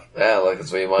 though. Yeah, look,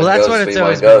 it's where you want to go. Well, that's what it's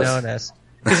always been known as.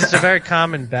 Because it's a very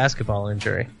common basketball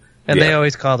injury. And they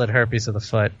always called it herpes of the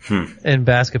foot in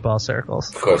basketball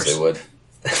circles. Of course they would.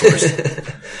 Of course.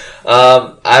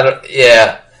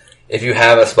 If you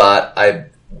have a spot, I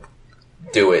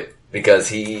do it. Because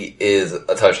he is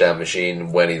a touchdown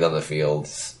machine when he's on the field.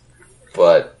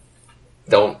 But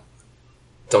don't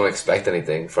expect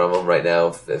anything from him right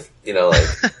now.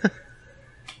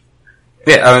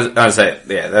 Yeah, I was saying,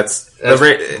 that's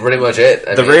pretty much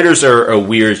it. The Raiders are a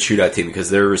weird shootout team because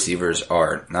their receivers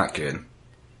are not good.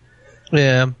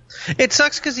 Yeah. It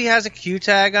sucks because he has a Q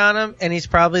tag on him, and he's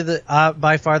probably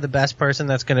by far the best person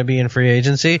that's going to be in free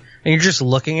agency. And you're just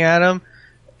looking at him,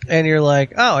 and you're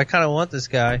like, oh, I kind of want this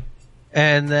guy.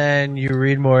 And then you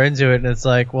read more into it, and it's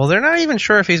like, well, they're not even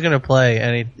sure if he's going to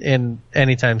play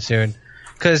anytime soon.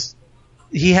 Because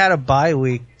he had a bye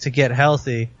week to get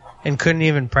healthy and couldn't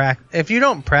even practice. If you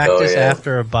don't practice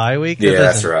after a bye week,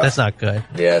 that's rough. That's not good.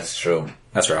 Yeah, it's true.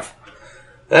 That's rough.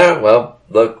 Well,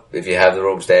 look, if you have the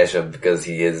room, stash him because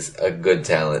he is a good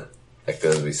talent,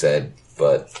 as we said.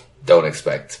 But don't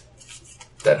expect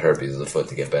that herpes of the foot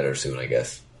to get better soon, I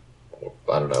guess.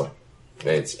 I don't know.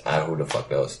 Maybe who the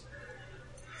fuck knows?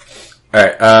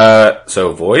 Alright,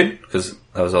 so Void? Because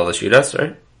that was all the shootouts,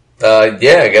 right?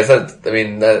 Yeah, I guess you're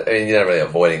not really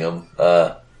avoiding them. You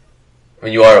are avoiding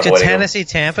them. Could Tennessee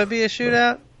Tampa be a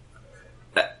shootout?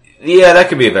 Yeah, that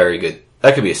could be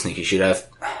that could be a sneaky shootout.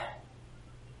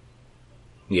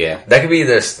 Yeah. That could be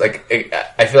this, I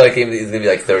feel like it's going to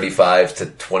be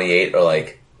 35-28 or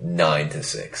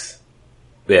 9-6.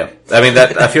 Yeah. I mean,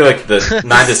 I feel like the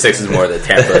 9-6 is more the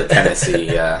Tampa, Tennessee,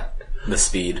 the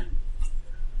speed.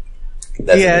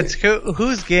 Yeah, it's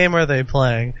whose game are they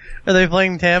playing? Are they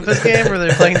playing Tampa's game or are they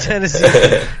playing Tennessee?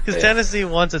 Because Tennessee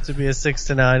wants it to be a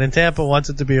 6-9, and Tampa wants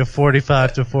it to be a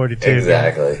 45-42.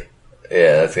 Exactly. Game.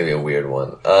 Yeah, that's gonna be a weird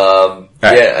one. right.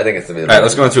 Yeah, I think it's gonna be. All right,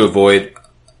 let's go into avoid.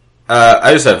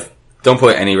 I just have don't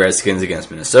put any Redskins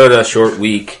against Minnesota. Short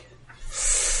week,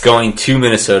 going to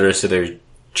Minnesota, so they're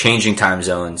changing time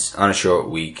zones on a short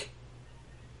week.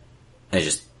 And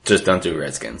just don't do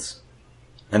Redskins.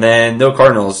 And then no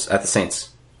Cardinals at the Saints.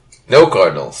 No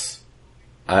Cardinals.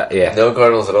 Yeah. No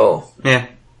Cardinals at all. Yeah.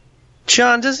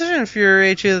 Sean, does it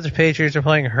infuriate you that the Patriots are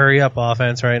playing hurry-up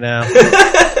offense right now?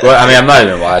 Well, I mean, I'm not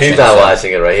even watching. He's not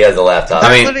watching it, right? He has a laptop.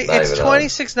 I mean, it's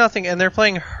 26-0, and they're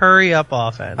playing hurry-up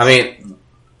offense. I mean,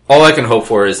 all I can hope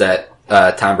for is that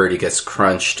Tom Brady gets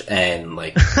crunched and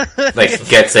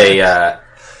gets a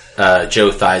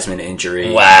Joe Theismann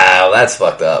injury. Wow, that's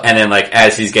fucked up. And then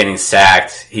as he's getting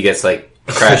sacked, he gets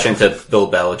crash into Bill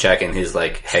Belichick and his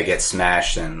head gets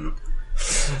smashed and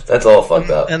that's all fucked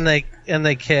up. And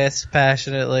they kiss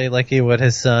passionately like he would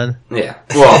his son. Yeah.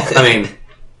 Well, I mean,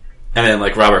 and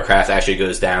then Robert Kraft actually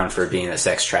goes down for being a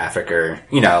sex trafficker.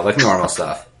 Normal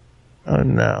stuff. Oh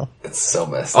no. It's so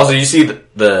messed up. Also, you see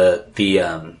the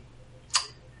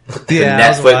I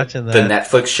was watching that. The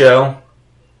Netflix show.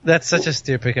 That's such a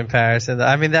stupid comparison.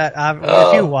 I mean,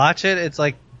 if you watch it, it's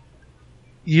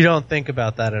you don't think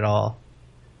about that at all.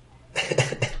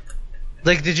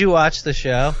 Did you watch the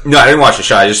show? No, I didn't watch the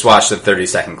show. I just watched the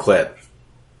 30-second clip.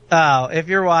 Oh, if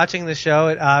you're watching the show,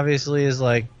 it obviously is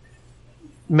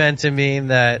meant to mean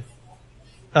that,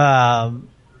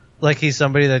 he's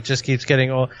somebody that just keeps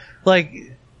getting old.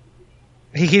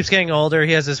 He keeps getting older.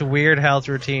 He has this weird health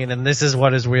routine, and this is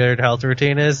what his weird health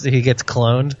routine is. He gets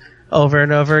cloned over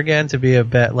and over again to be a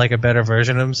better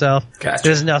version of himself. Gotcha.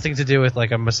 There's nothing to do with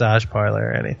a massage parlor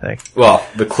or anything. Well,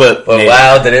 the clip. But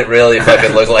wow, did it really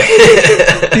fucking look like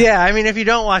it? Yeah, I mean, if you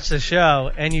don't watch the show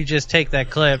and you just take that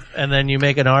clip and then you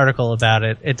make an article about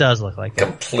it, it does look like it.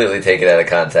 Completely take it out of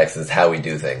context. It's how we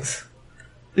do things.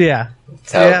 Yeah.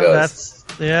 That's how it goes.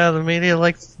 The media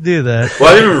likes to do that.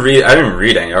 Well, I didn't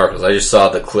read any articles. I just saw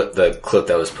the clip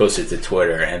that was posted to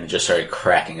Twitter and just started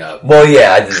cracking up. Well,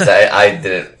 yeah, I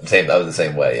didn't. I was the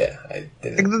same way. Yeah, I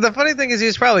didn't. The funny thing is, he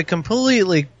was probably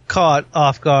completely caught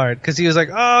off guard because he was like,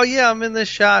 "Oh yeah, I'm in this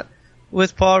shot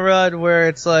with Paul Rudd where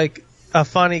it's a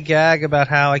funny gag about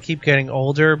how I keep getting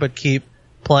older but keep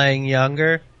playing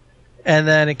younger," and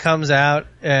then it comes out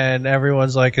and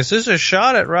everyone's like, "Is this a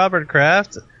shot at Robert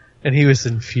Kraft?" And he was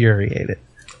infuriated.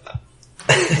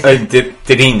 Did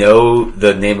he know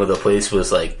the name of the place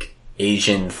was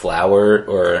Asian Flower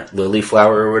or Lily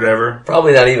Flower or whatever?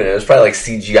 Probably not even. It was probably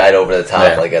CGI'd over the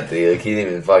top. Yeah. He didn't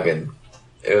even fucking.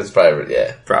 It was probably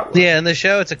probably. Yeah, in the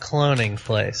show it's a cloning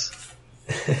place.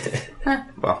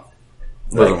 Well,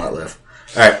 live and let live.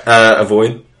 All right,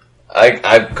 avoid.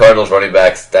 I Cardinals running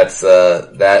backs. That's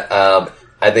that.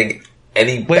 I think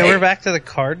any. Wait, we're back to the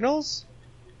Cardinals.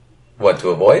 What to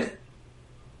avoid?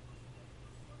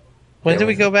 When did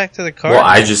we go back to the Cardinals?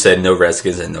 Well, I just said no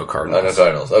Redskins and no Cardinals. Oh, no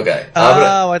Cardinals. Okay.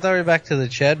 I thought we were back to the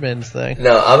Chedmans thing.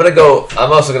 No, I'm gonna go.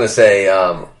 I'm also gonna say.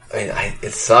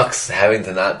 It sucks having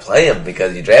to not play him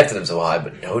because you drafted him so high,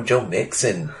 but no Joe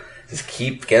Mixon. Just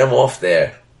get him off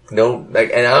there. No, and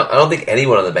I don't think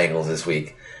anyone on the Bengals this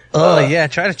week. Yeah,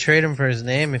 try to trade him for his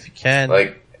name if you can.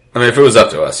 I mean, if it was up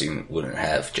to us, you wouldn't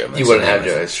have Joe Mixon. You wouldn't have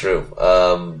Joe. It's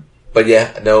true. But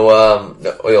yeah, no,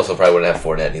 we also probably wouldn't have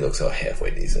Fournette, and he looks so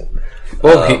halfway decent.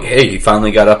 Well, he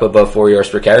finally got up above 4 yards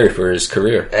per carry for his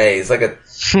career. Hey, he's like a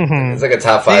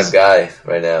top 5 guy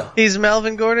right now. He's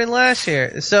Melvin Gordon last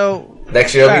year. So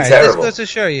next year will be terrible. This goes to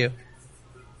show you,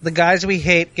 the guys we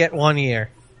hate get 1 year.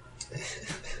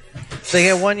 They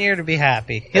get 1 year to be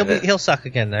happy. He'll suck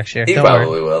again next year. He Don't probably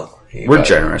worry. will. We're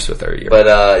generous with our year. But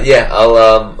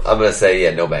I'm gonna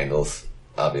say no Bengals,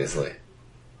 obviously.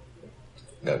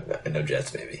 No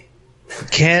Jets, maybe.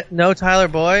 No Tyler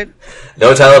Boyd?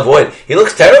 No Tyler Boyd. He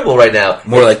looks terrible right now.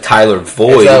 More like Tyler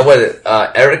Boyd.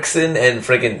 Erickson and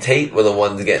friggin' Tate were the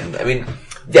ones getting. I mean,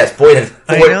 yes, Boyd had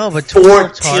 14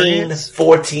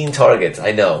 targets.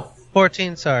 I know.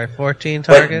 14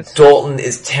 targets. But Dalton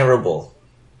is terrible.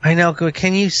 I know.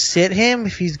 Can you sit him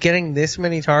if he's getting this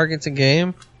many targets a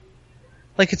game?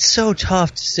 It's so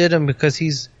tough to sit him because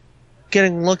he's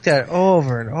getting looked at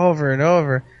over and over and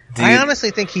over. I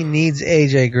honestly think he needs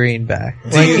AJ Green back.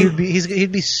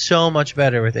 He'd be so much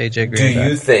better with AJ Green back. Do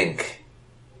you think?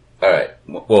 All right.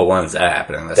 Well, when's that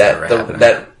happening? That's never happening.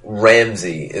 That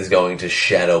Ramsey is going to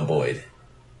shadow Boyd.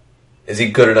 Is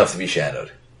he good enough to be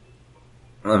shadowed?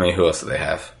 I mean, who else do they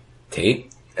have?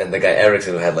 Tate? And the guy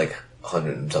Erickson who had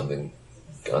 100 and something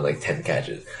on like 10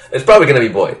 catches. It's probably going to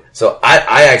be Boyd. So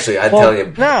I'm telling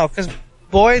you. No, because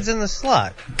Boyd's in the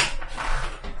slot.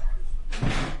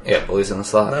 Yeah, Boyd's in the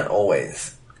slot. Not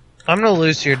always. I'm going to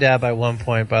lose to your dad by 1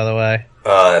 point, by the way.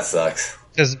 Oh, that sucks.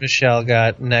 Because Michelle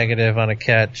got negative on a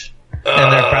catch. And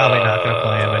they're probably not going to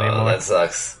play him anymore. That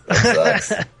sucks. That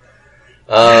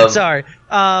sucks. Sorry.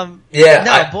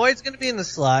 Boyd's going to be in the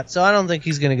slot, so I don't think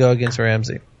he's going to go against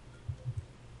Ramsey.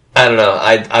 I don't know.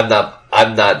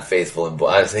 I'm not faithful in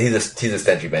Boyd. He's a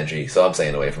Stenchy Benchy, so I'm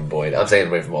staying away from Boyd. I'm staying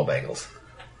away from all Bengals.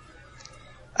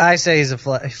 I say he's a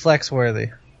flex worthy.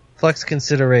 Flex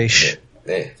consideration.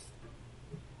 Yeah.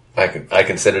 I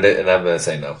considered it, and I'm going to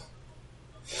say no.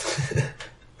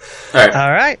 All right.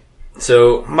 All right.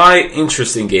 So my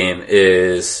interesting game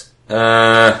is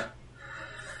I'm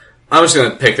just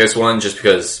going to pick this one just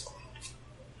because.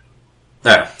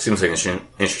 Seems like an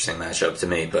interesting matchup to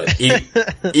me, but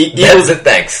Eagles at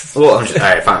thanks. Well,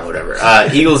 alright, fine, whatever.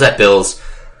 Eagles at Bills.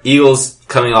 Eagles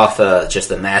coming off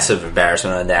just a massive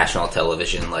embarrassment on national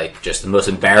television, like just the most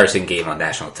embarrassing game on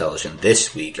national television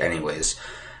this week, anyways.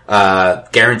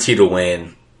 Guaranteed to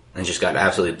win, and just got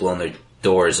absolutely blown their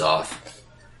doors off.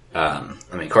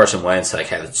 Carson Wentz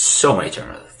had so many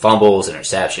turnovers, fumbles,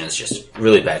 interceptions, just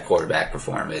really bad quarterback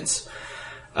performance.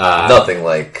 Nothing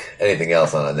like anything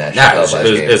else on a national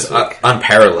television game. It's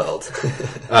unparalleled.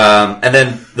 And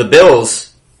then the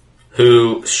Bills,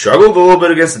 who struggled a little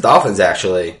bit against the Dolphins,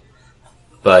 actually,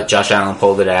 but Josh Allen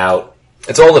pulled it out.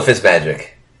 It's all of his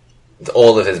magic. It's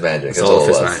all of his magic. It's all of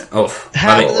his magic.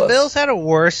 The Bills had a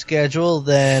worse schedule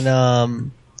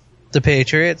than the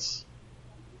Patriots.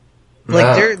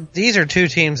 These are two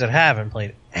teams that haven't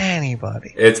played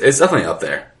anybody. It's definitely up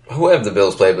there. Who have the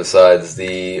Bills played besides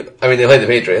they played the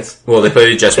Patriots. Well, they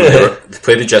played just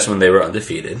when they were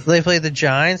undefeated. They played the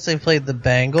Giants. They played the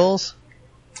Bengals.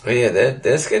 Oh yeah,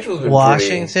 their schedule's been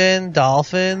Washington,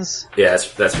 Dolphins. Yeah,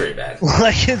 that's pretty bad.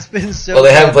 It's been so. Well,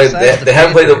 they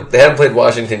haven't played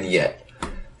Washington yet,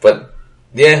 but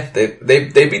yeah, they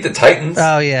beat the Titans.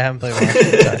 Oh yeah, haven't played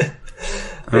Washington.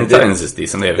 The Titans is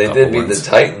decent. They did beat the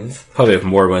Titans. Probably have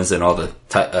more wins than all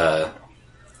the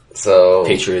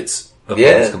Patriots.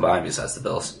 Combined besides the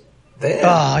Bills. Damn.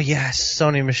 Oh yes,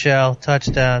 Sony Michel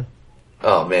touchdown.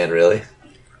 Oh man, really?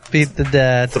 Beat the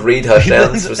dad. 3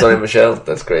 touchdowns for Sony Michel.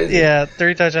 That's crazy. Yeah,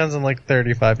 3 touchdowns and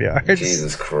 35 yards.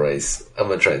 Jesus Christ! I'm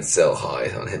gonna try and sell high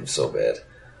on him so bad.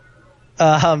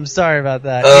 I'm sorry about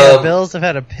that. Bills have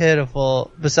had a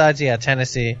pitiful. Besides,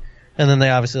 Tennessee, and then they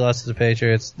obviously lost to the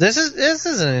Patriots. This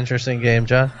is an interesting game,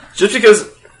 John. Just because,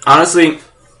 honestly,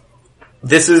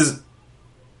 this is.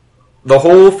 The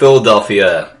whole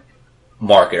Philadelphia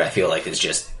market, I feel like, is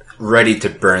just ready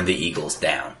to burn the Eagles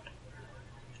down.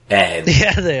 And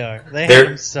yeah, they are. They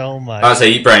have so much. I would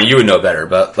say, Brian, you would know better,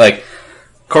 but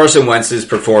Carson Wentz's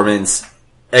performance,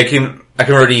 I can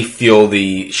already feel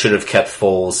the should have kept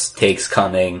Foles takes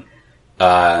coming.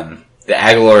 The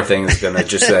Aguilar thing is gonna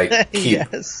just keep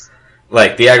yes.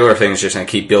 The Aguilar thing is just gonna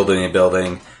keep building and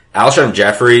building. Alshon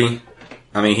Jeffrey.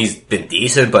 He's been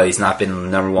decent, but he's not been the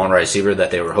number one receiver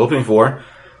that they were hoping for.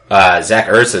 Zach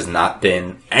Ertz has not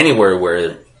been anywhere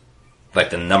where,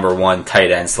 the number one tight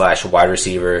end / wide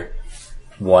receiver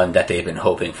one that they've been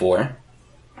hoping for.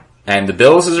 And the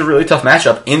Bills is a really tough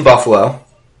matchup in Buffalo.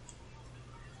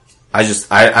 I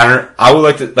would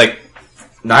like to,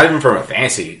 not even from a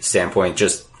fantasy standpoint,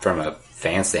 just from a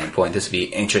fan standpoint, this would be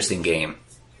an interesting game.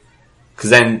 Because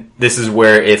then this is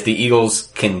where if the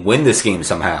Eagles can win this game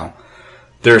somehow,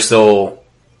 they're still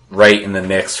right in the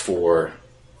mix for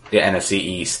the NFC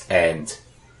East, and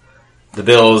the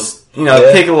Bills,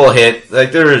 take a little hit.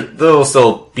 They'll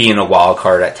still be in a wild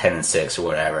card at 10-6 or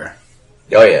whatever.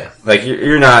 Oh yeah,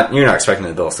 you're not expecting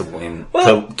the Bills to win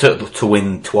to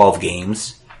win 12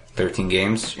 games, 13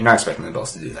 games. You're not expecting the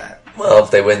Bills to do that. Well,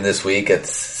 if they win this week at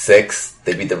 6,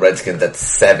 they beat the Redskins at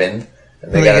 7,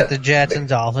 and they get the Jets and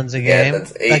Dolphins again. Yeah,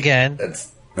 that's 8. Again.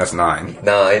 That's 9.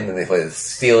 9, and they play the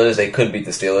Steelers. They could beat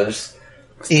the Steelers.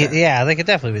 Yeah, they could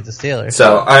definitely beat the Steelers.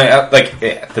 So,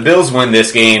 the Bills win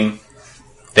this game,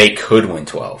 they could win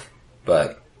 12.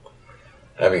 But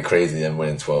that'd be crazy, them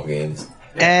winning 12 games.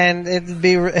 And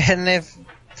if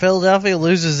Philadelphia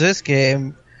loses this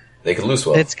game, they could lose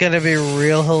 12. It's going to be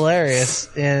real hilarious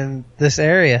in this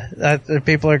area.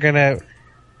 People are going to...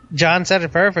 John said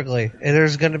it perfectly.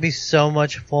 There's going to be so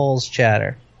much Foles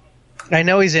chatter. I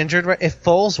know he's injured. If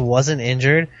Foles wasn't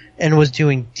injured and was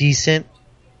doing decent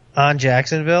on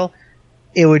Jacksonville,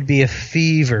 it would be a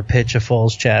fever pitch of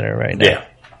Foles chatter right now. Yeah.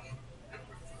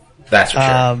 That's for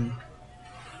sure.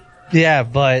 Yeah,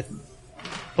 but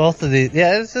Both of these,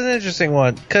 yeah, it's an interesting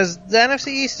one because the NFC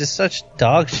East is such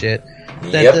dog shit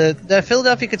that that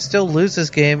Philadelphia could still lose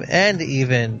this game and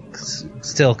even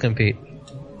still compete.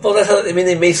 Well, that's how, I mean,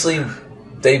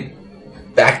 they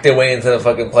backed their way into the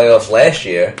fucking playoffs last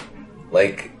year,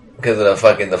 like because of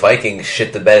the Vikings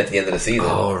shit the bed at the end of the season.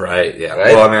 Oh, right, yeah.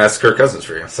 Right? Well, I mean, that's Kirk Cousins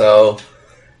for you. So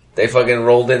they fucking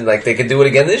rolled in like they could do it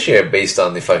again this year based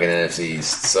on the fucking NFC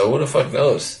East. So who the fuck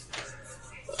knows?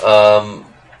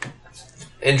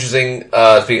 Interesting,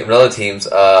 speaking of other teams,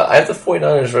 I have the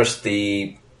 49ers versus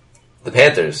the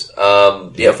Panthers.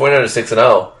 49ers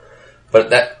 6-0,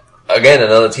 but that, again,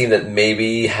 another team that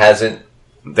maybe hasn't.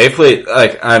 They played,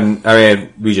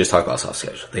 we just talked about soft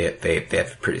schedule. They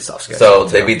have a pretty soft schedule. So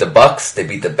they beat the Bucks, they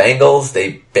beat the Bengals,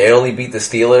 they barely beat the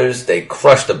Steelers, they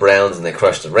crushed the Browns, and they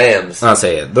crushed the Rams. I'll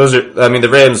say it. The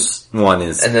Rams one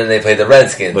is. And then they played the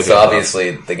Redskins, so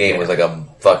obviously the game was like a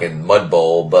fucking mud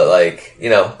bowl, but like,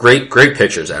 you know. Great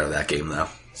pictures out of that game, though.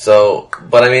 So,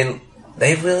 but I mean,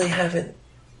 they really haven't.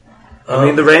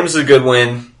 The Rams is a good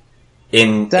win.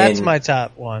 That's my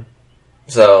top one.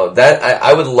 So that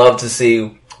I would love to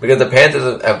see, because the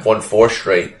Panthers have won 4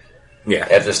 straight. Yeah.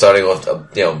 After starting off,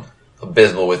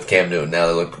 abysmal with Cam Newton, now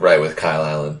they look right with Kyle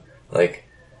Allen. Like,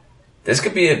 this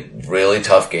could be a really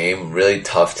tough game, really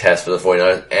tough test for the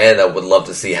 49ers, and I would love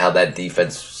to see how that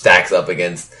defense stacks up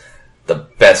against the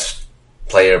best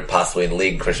player possibly in the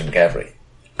league, Christian McCaffrey.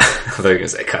 I thought you were going to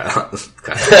say Kyle.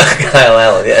 Kyle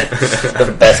Allen, yeah.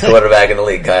 The best quarterback in the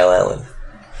league, Kyle Allen.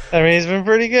 I mean, he's been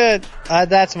pretty good.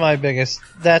 That's my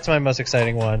most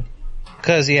exciting one.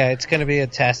 Because, yeah, it's going to be a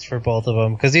test for both of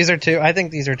them. Because I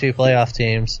think these are 2 playoff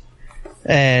teams.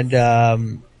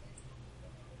 And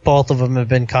both of them have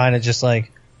been kind of just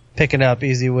like picking up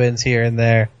easy wins here and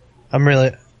there. I'm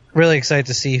really, really excited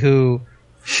to see who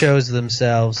shows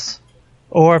themselves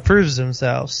or proves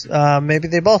themselves. Maybe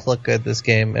they both look good this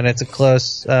game, and it's a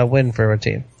close win for a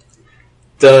team.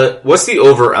 What's the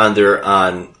over-under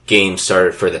on games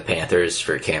started for the Panthers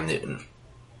for Cam Newton?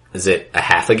 Is it a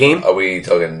half a game? Are we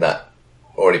talking not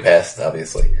already passed,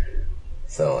 obviously?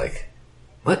 So, like...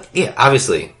 What? Yeah,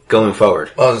 obviously, going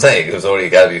forward. Well, I'm saying, it was already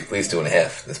got to be at least 2.5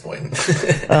 at this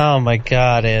point. Oh my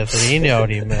god, Anthony, you know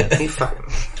what he meant. You fucking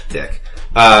dick.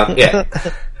 Yeah.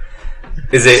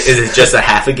 Is it just a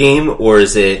half a game, or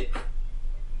is it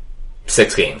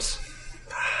 6 games?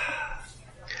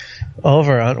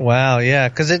 Over on, wow, yeah,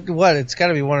 because it's got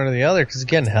to be one or the other, because he's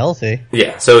getting healthy.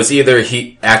 Yeah, so it's either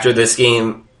after this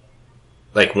game,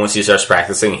 like once he starts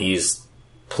practicing, he's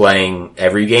playing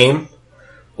every game,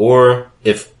 or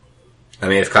if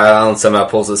Kyle Allen somehow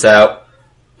pulls this out,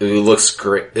 he looks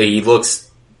great, he looks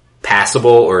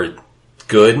passable or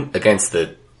good against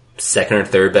the second or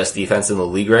third best defense in the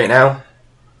league right now.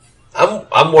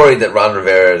 I'm worried that Ron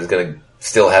Rivera is going to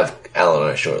still have Allen on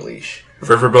a short leash.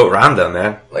 Riverboat Rondo,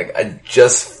 man. Like, I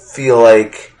just feel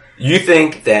like... You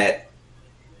think that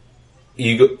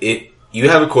you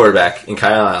have a quarterback in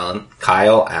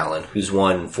Kyle Allen, who's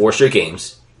won 4 straight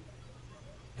games,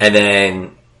 and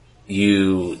then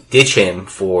you ditch him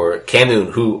for Cam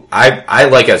Newton, who I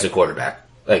like as a quarterback.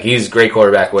 Like, he's a great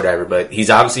quarterback, whatever, but he's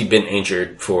obviously been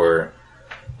injured for,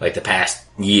 like, the past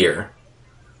year.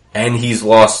 And he's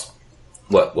lost,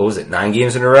 what was it, 9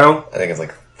 games in a row? I think it's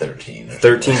like 13.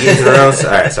 13 games in a row?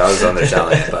 Alright, so I was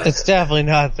underselling it. But. It's definitely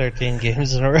not 13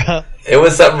 games in a row. It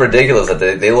was something ridiculous that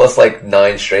they lost like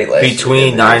 9 straight last year.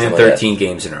 Between 9 and 13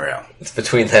 games in a row. It's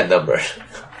between that number.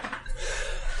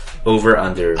 Over,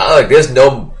 under. There's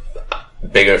no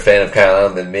bigger fan of Kyle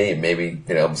Allen than me, maybe,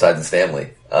 besides his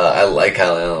family. I like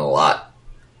Kyle Allen a lot.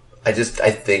 I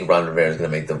think Ron Rivera is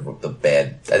going to make I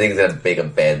think he's going to make a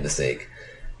bad mistake.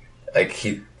 Like,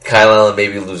 Kyle Allen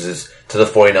maybe loses to the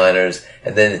 49ers,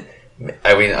 and then,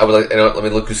 let me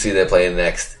look who see they're playing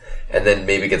next, and then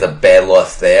maybe gets a bad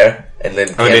loss there, and then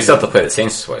they still have to play the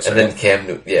Saints twice, and then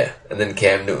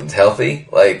Cam Newton's healthy.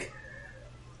 Like,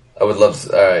 I would love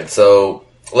to, alright, so,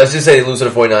 let's just say they lose to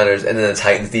the 49ers, and then the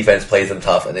Titans defense plays them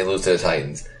tough, and they lose to the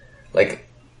Titans. Like,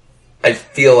 I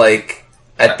feel like,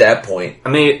 at that point,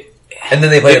 and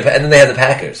then they have the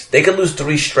Packers. They could lose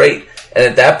 3 straight. And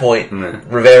at that point,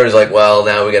 Rivera's like, well,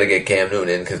 now we gotta get Cam Newton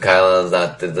in because Kyle Allen's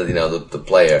not the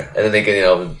player. And then they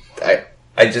can,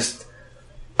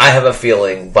 I have a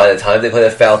feeling by the time they play the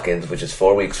Falcons, which is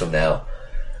 4 weeks from now,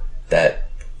 that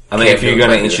if you're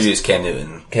gonna introduce Cam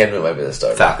Newton might be the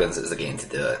starter. Falcons is the game to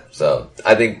do it. So,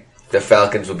 I think the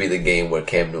Falcons would be the game where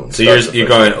Cam Newton So you're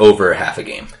going over half a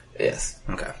game? Yes.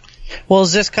 Okay. Well,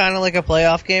 is this kind of like a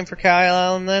playoff game for Kyle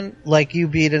Allen then? Like, you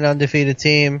beat an undefeated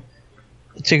team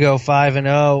to go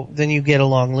 5-0, then you get a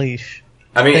long leash.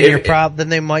 I mean, then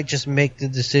they might just make the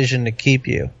decision to keep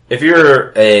you. If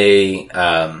you're a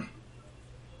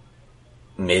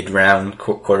mid-round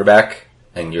quarterback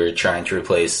and you're trying to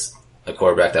replace a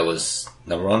quarterback that was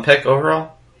number 1 pick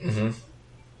overall,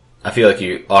 I feel like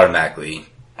you automatically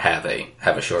have a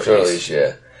short leash.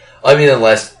 Yeah. I mean,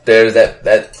 unless there's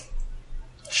that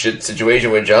shit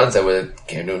situation where John said when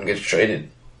Cam Newton gets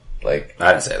traded. Like,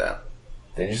 I didn't say that.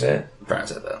 Didn't you say it? Brian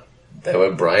said that. That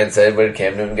what Brian said when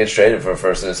Cam Newton gets traded for a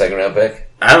first and a second round pick?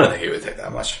 I don't think he would take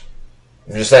that much.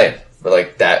 I'm just saying. But,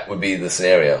 like, that would be the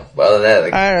scenario. But other than that,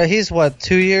 like... I don't know. He's,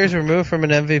 2 years removed from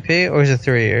an MVP? Or is it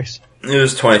 3 years? It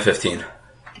was 2015.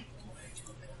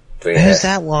 It was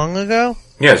that long ago?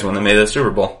 Yeah, it's when they made the Super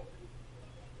Bowl.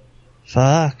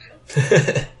 Fuck.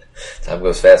 Time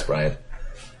goes fast, Brian.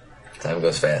 Time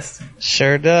goes fast.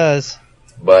 Sure does.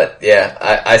 But,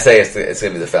 yeah, I say it's going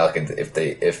to be the Falcons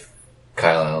if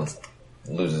Kyle Allen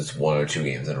loses 1 or 2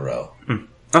 games in a row.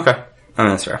 Okay. I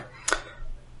mean, that's fair.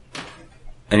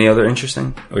 Any other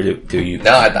interesting? Or do you...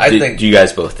 No, I think... You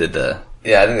guys both did the...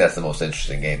 Yeah, I think that's the most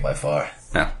interesting game by far.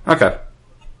 No. Okay. I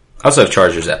also have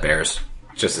Chargers at Bears,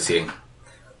 just to see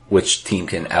which team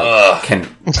can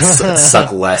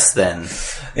suck less than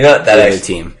that the other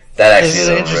team. That actually is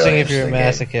interesting if you're a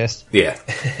masochist. Yeah.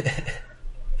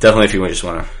 Definitely if you just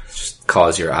want to just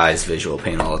cause your eyes visual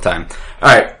pain all the time.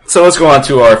 Alright, so let's go on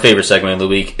to our favorite segment of the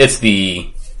week. It's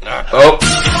the...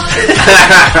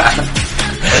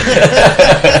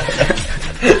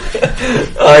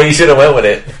 Oh, you should have went with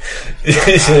it.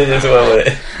 You should have just went with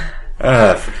it.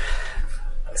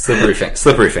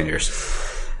 Slippery fingers.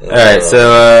 Alright,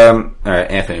 so,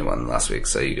 Anthony won last week,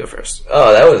 so you go first.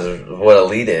 Oh, that was what a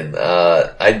lead in.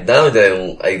 Not only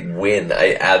did I win,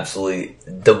 I absolutely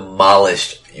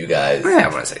demolished you guys. Yeah, I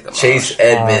want to say demolished. Chase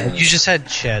Edmonds. You just had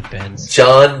Chad Benz.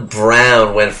 John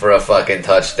Brown went for a fucking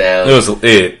touchdown.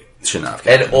 It should not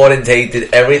have. And Auden Tate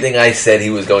did everything I said he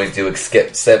was going to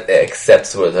except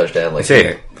for a touchdown. Like,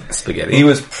 spaghetti. He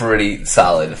was pretty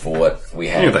solid for what we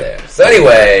had there. So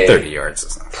anyway, 30 yards.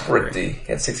 Is not pretty.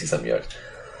 He had 60-some yards.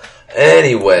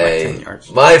 Anyway,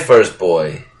 my first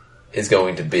boy is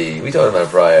going to be, we talked about it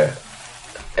prior,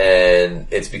 and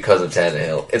it's because of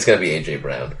Tannehill. It's going to be A.J.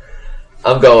 Brown.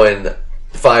 I'm going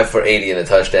 5 for 80 and a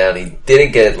touchdown. He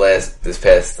didn't get it this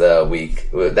past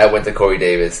week. That went to Corey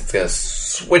Davis. It's going to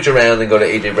switch around and go to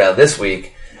A.J. Brown this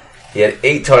week. He had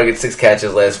 8 targets, 6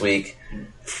 catches last week.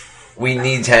 We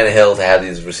need Tannehill to have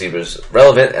these receivers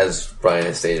relevant, as Brian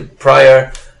has stated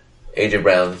prior. A.J.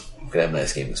 Brown can have a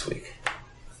nice game this week.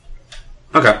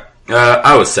 Okay.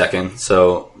 I was second,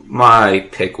 so my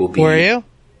pick will be... Were you?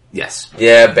 Yes.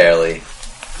 Yeah, barely.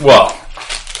 Well...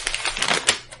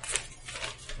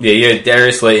 Yeah, you had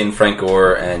Darius Slayton, Frank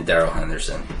Gore, and Darrell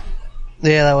Henderson.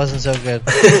 Yeah, that wasn't so good.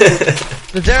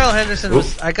 The Darrell Henderson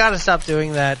was... I gotta stop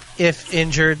doing that. If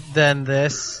injured, then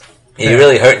this. You're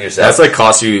really hurting yourself. That's like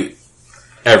cost you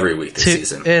every week this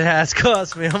season. It has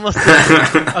cost me almost...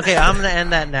 Okay, I'm gonna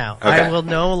end that now. Okay. I will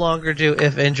no longer do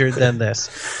if injured, then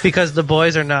this. Because the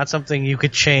boys are not something you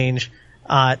could change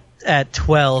at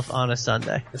 12 on a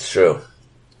Sunday. It's true.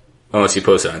 Unless you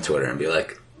post it on Twitter and be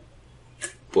like,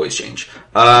 boys change.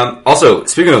 Also,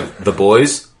 speaking of the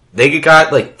boys, they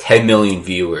got like 10 million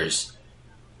viewers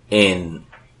in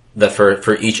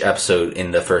for each episode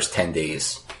in the first 10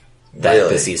 days that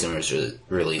the season was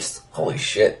released. Holy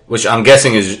shit. Which I'm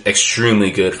guessing is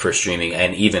extremely good for streaming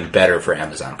and even better for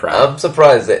Amazon Prime. I'm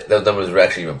surprised that those numbers were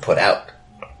actually even put out.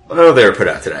 Well, they were put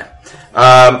out today.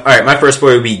 Alright, my first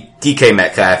boy would be DK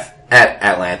Metcalf at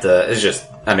Atlanta. It's just,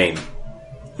 I mean,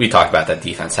 we talked about that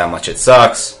defense, how much it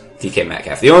sucks. DK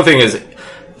Metcalf. The only thing is,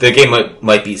 the game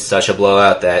might be such a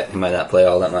blowout that he might not play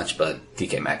all that much, but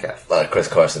DK Metcalf. A lot of Chris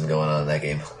Carson going on in that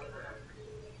game.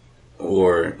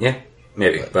 Or, yeah,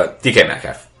 maybe, but DK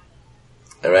Metcalf.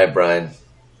 Alright, Brian.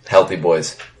 Healthy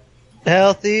boys.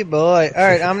 Healthy boy.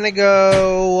 Alright, I'm gonna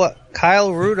go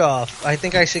Kyle Rudolph. I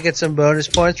think I should get some bonus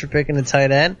points for picking a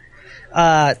tight end.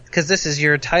 Cause this is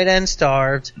your tight end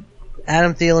starved.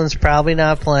 Adam Thielen's probably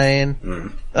not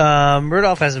playing.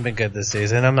 Rudolph hasn't been good this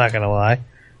season, I'm not gonna lie.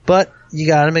 But you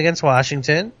got him against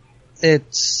Washington.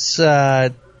 It's,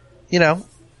 Has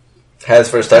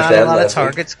first touchdown. Not a lot of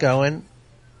targets going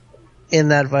in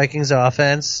that Vikings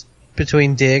offense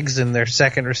between Diggs and their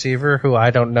second receiver, who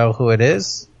I don't know who it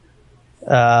is.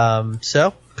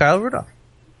 So, Kyle Rudolph.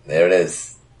 There it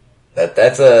is.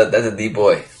 That's a deep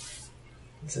boy.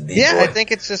 It's a deep boy. I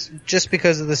think it's just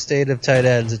because of the state of tight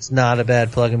ends, it's not a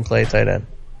bad plug and play tight end.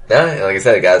 Yeah, like I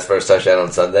said, he got his first touchdown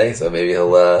on Sunday, so maybe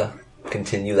he'll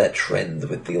continue that trend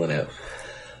with Thielen out.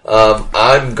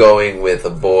 I'm going with a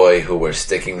boy who we're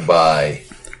sticking by,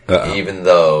 even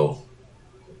though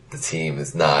the team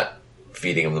is not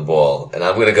feeding him the ball. And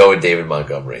I'm going to go with David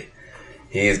Montgomery.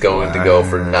 He's going to go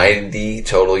for 90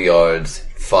 total yards,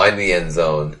 find the end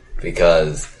zone,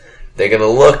 because they're going to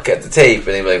look at the tape and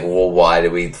they're like, well, why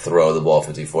did we throw the ball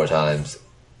 54 times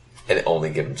and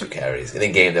only give him 2 carries in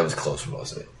a game that was close for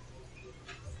most of it?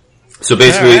 So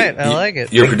basically, All right, I like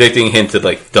it. You're predicting him to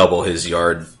like double his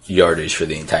yardage for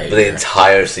the entire For the year.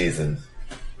 entire season.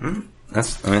 All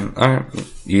right,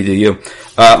 you do you.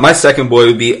 My second boy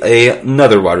would be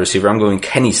another wide receiver. I'm going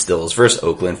Kenny Stills versus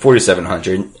Oakland,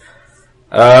 4,700.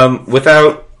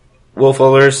 Without Will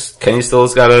Fullers, Kenny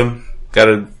Stills got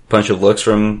a bunch of looks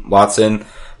from Watson.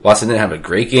 Watson didn't have a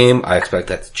great game. I expect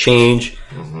that to change.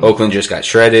 Mm-hmm. Oakland just got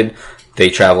shredded.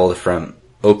 They traveled from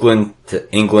Oakland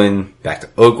to England, back to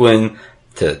Oakland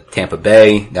to Tampa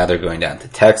Bay. Now they're going down to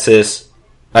Texas.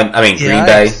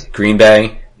 Green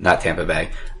Bay, not Tampa Bay.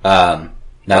 Now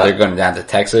they're going down to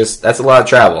Texas. That's a lot of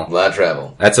travel.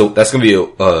 That's going to be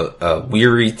a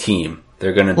weary team.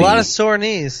 They're going to be a lot of sore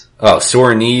knees. Oh,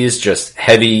 sore knees, just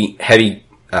heavy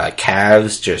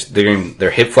calves. Just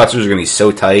their hip flexors are going to be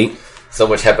so tight. So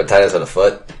much hepatitis on the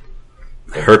foot.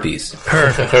 Herpes.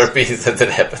 Herpes and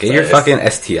hepatitis. Get your fucking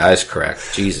STIs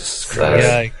correct. Jesus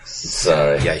Christ.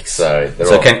 Sorry.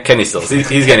 So Kenny Stills,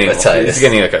 he's getting like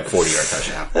a 40-yard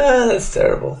touchdown. That's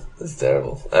terrible.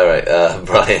 All right,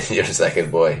 Brian, your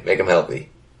second boy. Make him healthy.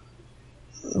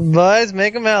 Boys,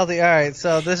 make him healthy. All right,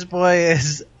 so this boy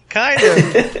is kind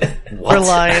of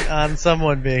reliant on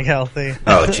someone being healthy.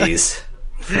 Oh, jeez.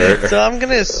 So I'm going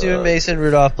to assume Mason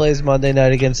Rudolph plays Monday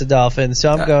night against the Dolphins.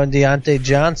 So I'm going Deontay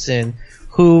Johnson,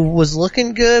 who was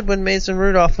looking good when Mason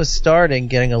Rudolph was starting,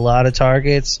 getting a lot of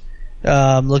targets,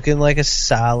 looking like a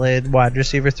solid wide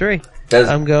receiver 3.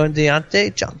 I'm going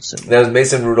Deontay Johnson. Now, does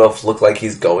Mason Rudolph look like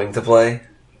he's going to play?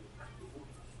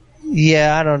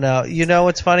 Yeah, I don't know. You know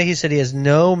what's funny? He said he has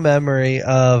no memory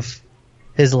of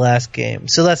his last game.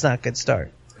 So that's not a good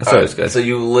start. That's always good. So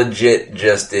you legit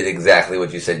just did exactly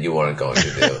what you said you weren't going to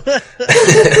do.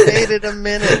 Waited a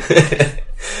minute.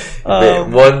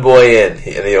 One boy in, and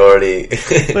he already...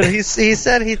 But he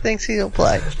said he thinks he'll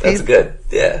play. That's good.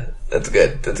 Yeah, that's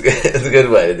good. That's a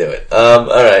good way to do it.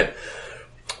 Alright.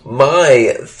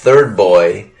 My third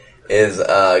boy is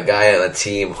a guy on a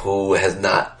team who has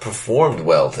not performed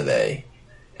well today.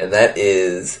 And that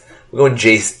is... We're going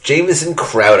Jamison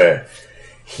Crowder.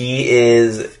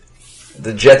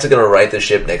 The Jets are going to right the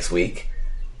ship next week,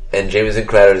 and Jamison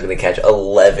Crowder is going to catch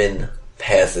 11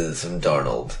 passes from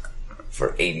Darnold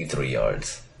for 83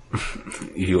 yards.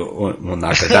 You will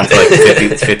knock that down to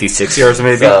like 56 yards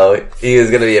maybe? So he is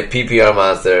going to be a PPR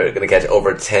monster, going to catch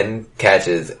over 10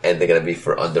 catches, and they're going to be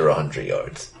for under 100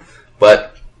 yards.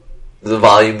 But the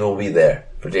volume will be there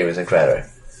for Jamison Crowder.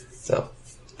 So,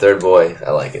 third boy,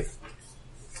 I like it.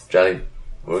 Johnny,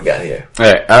 what we got here?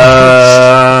 Alright,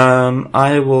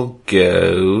 I will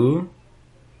go...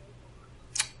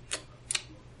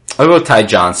 I'll go Ty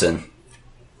Johnson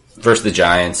versus the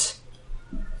Giants.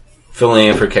 Filling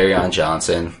in for Kerryon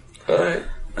Johnson. Alright.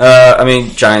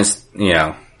 Giants,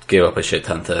 gave up a shit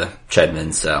ton to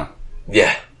Chedman, so...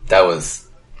 Yeah, that was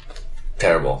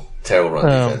terrible. Terrible run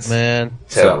defense. Oh, man.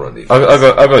 Terrible run defense.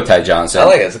 I'll go Ty Johnson. I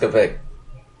like it. It's a good pick.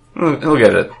 He'll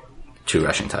get 2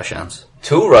 rushing touchdowns.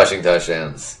 2 rushing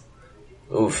touchdowns.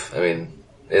 Oof. It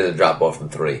is a drop off from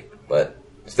 3, but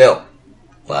still,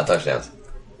 a lot of touchdowns.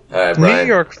 All right, Brian.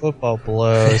 New York football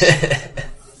blows.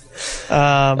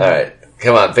 All right,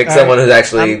 come on, pick someone who's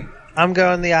actually. I'm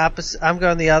going the opposite. I'm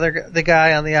going the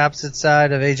guy on the opposite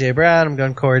side of AJ Brown. I'm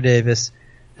going Corey Davis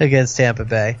against Tampa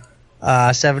Bay.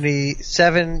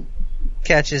 77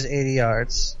 catches, 80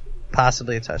 yards,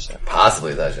 possibly a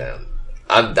touchdown.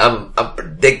 I'm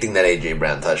predicting that AJ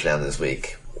Brown touchdown this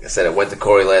week. Like I said, it went to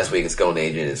Corey last week. It's going to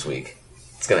AJ this week.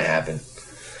 It's going to happen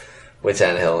with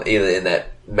Tannehill, either in that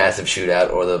massive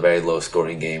shootout or the very low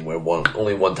scoring game where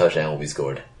only one touchdown will be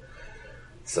scored.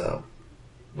 So,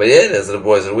 but yeah, those are the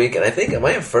boys of the week. And I think, am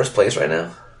I in first place right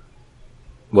now?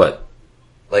 What?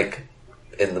 Like,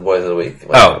 in the boys of the week?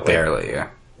 Barely, yeah.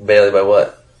 Barely by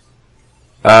what?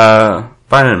 By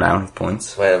an amount of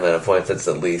points. By an amount of points, that's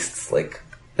at least, like...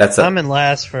 I'm in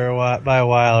last for by a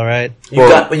while, right? You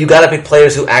got to pick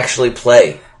players who actually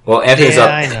play. Well, Anthony's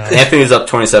up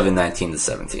 27-19 to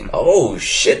 17. Oh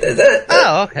shit! Is that?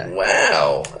 Oh, okay.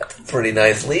 Wow, that's a pretty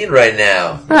nice lead right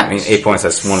now. 8 points.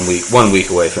 That's 1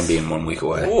 week away from being 1 week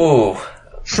away. Ooh,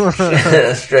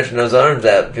 stretching those arms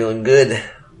out, feeling good.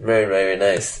 Very, very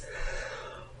nice.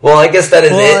 Well, I guess that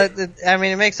is it. I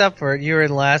mean, it makes up for it. You were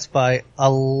in last by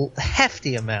a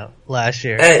hefty amount last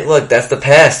year. Hey, look, that's the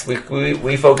past.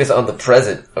 We focus on the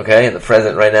present, okay? In the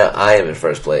present right now, I am in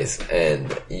first place,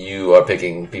 and you are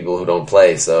picking people who don't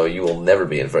play, so you will never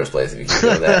be in first place if you keep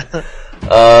doing that.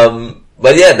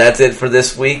 But yeah, that's it for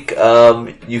this week.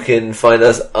 You can find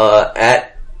us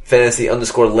at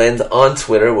fantasy_lens on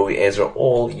Twitter, where we answer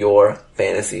all your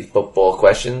fantasy football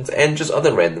questions and just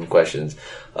other random questions.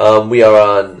 We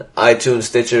are on iTunes,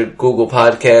 Stitcher, Google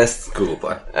Podcasts. Google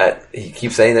Play. You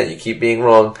keep saying that, you keep being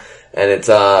wrong. And it's,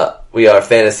 we are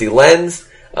Fantasy Lens.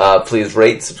 Please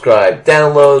rate, subscribe,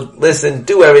 download, listen,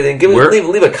 do everything.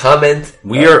 Leave a comment.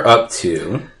 We are up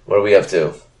to... What are we up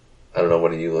to? I don't know,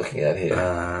 what are you looking at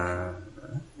here?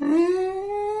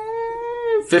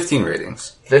 15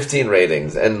 ratings. 15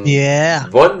 ratings. And yeah.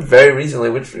 One very recently,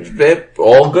 which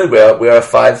all good. We are a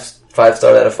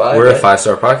 5-star out of 5. We're right? a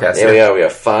 5-star podcast. Yeah, we are. We are a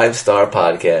 5-star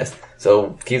podcast.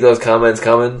 So keep those comments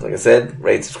coming. Like I said,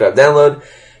 rate, subscribe, download.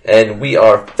 And we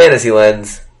are Fantasy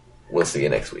Lens. We'll see you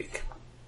next week.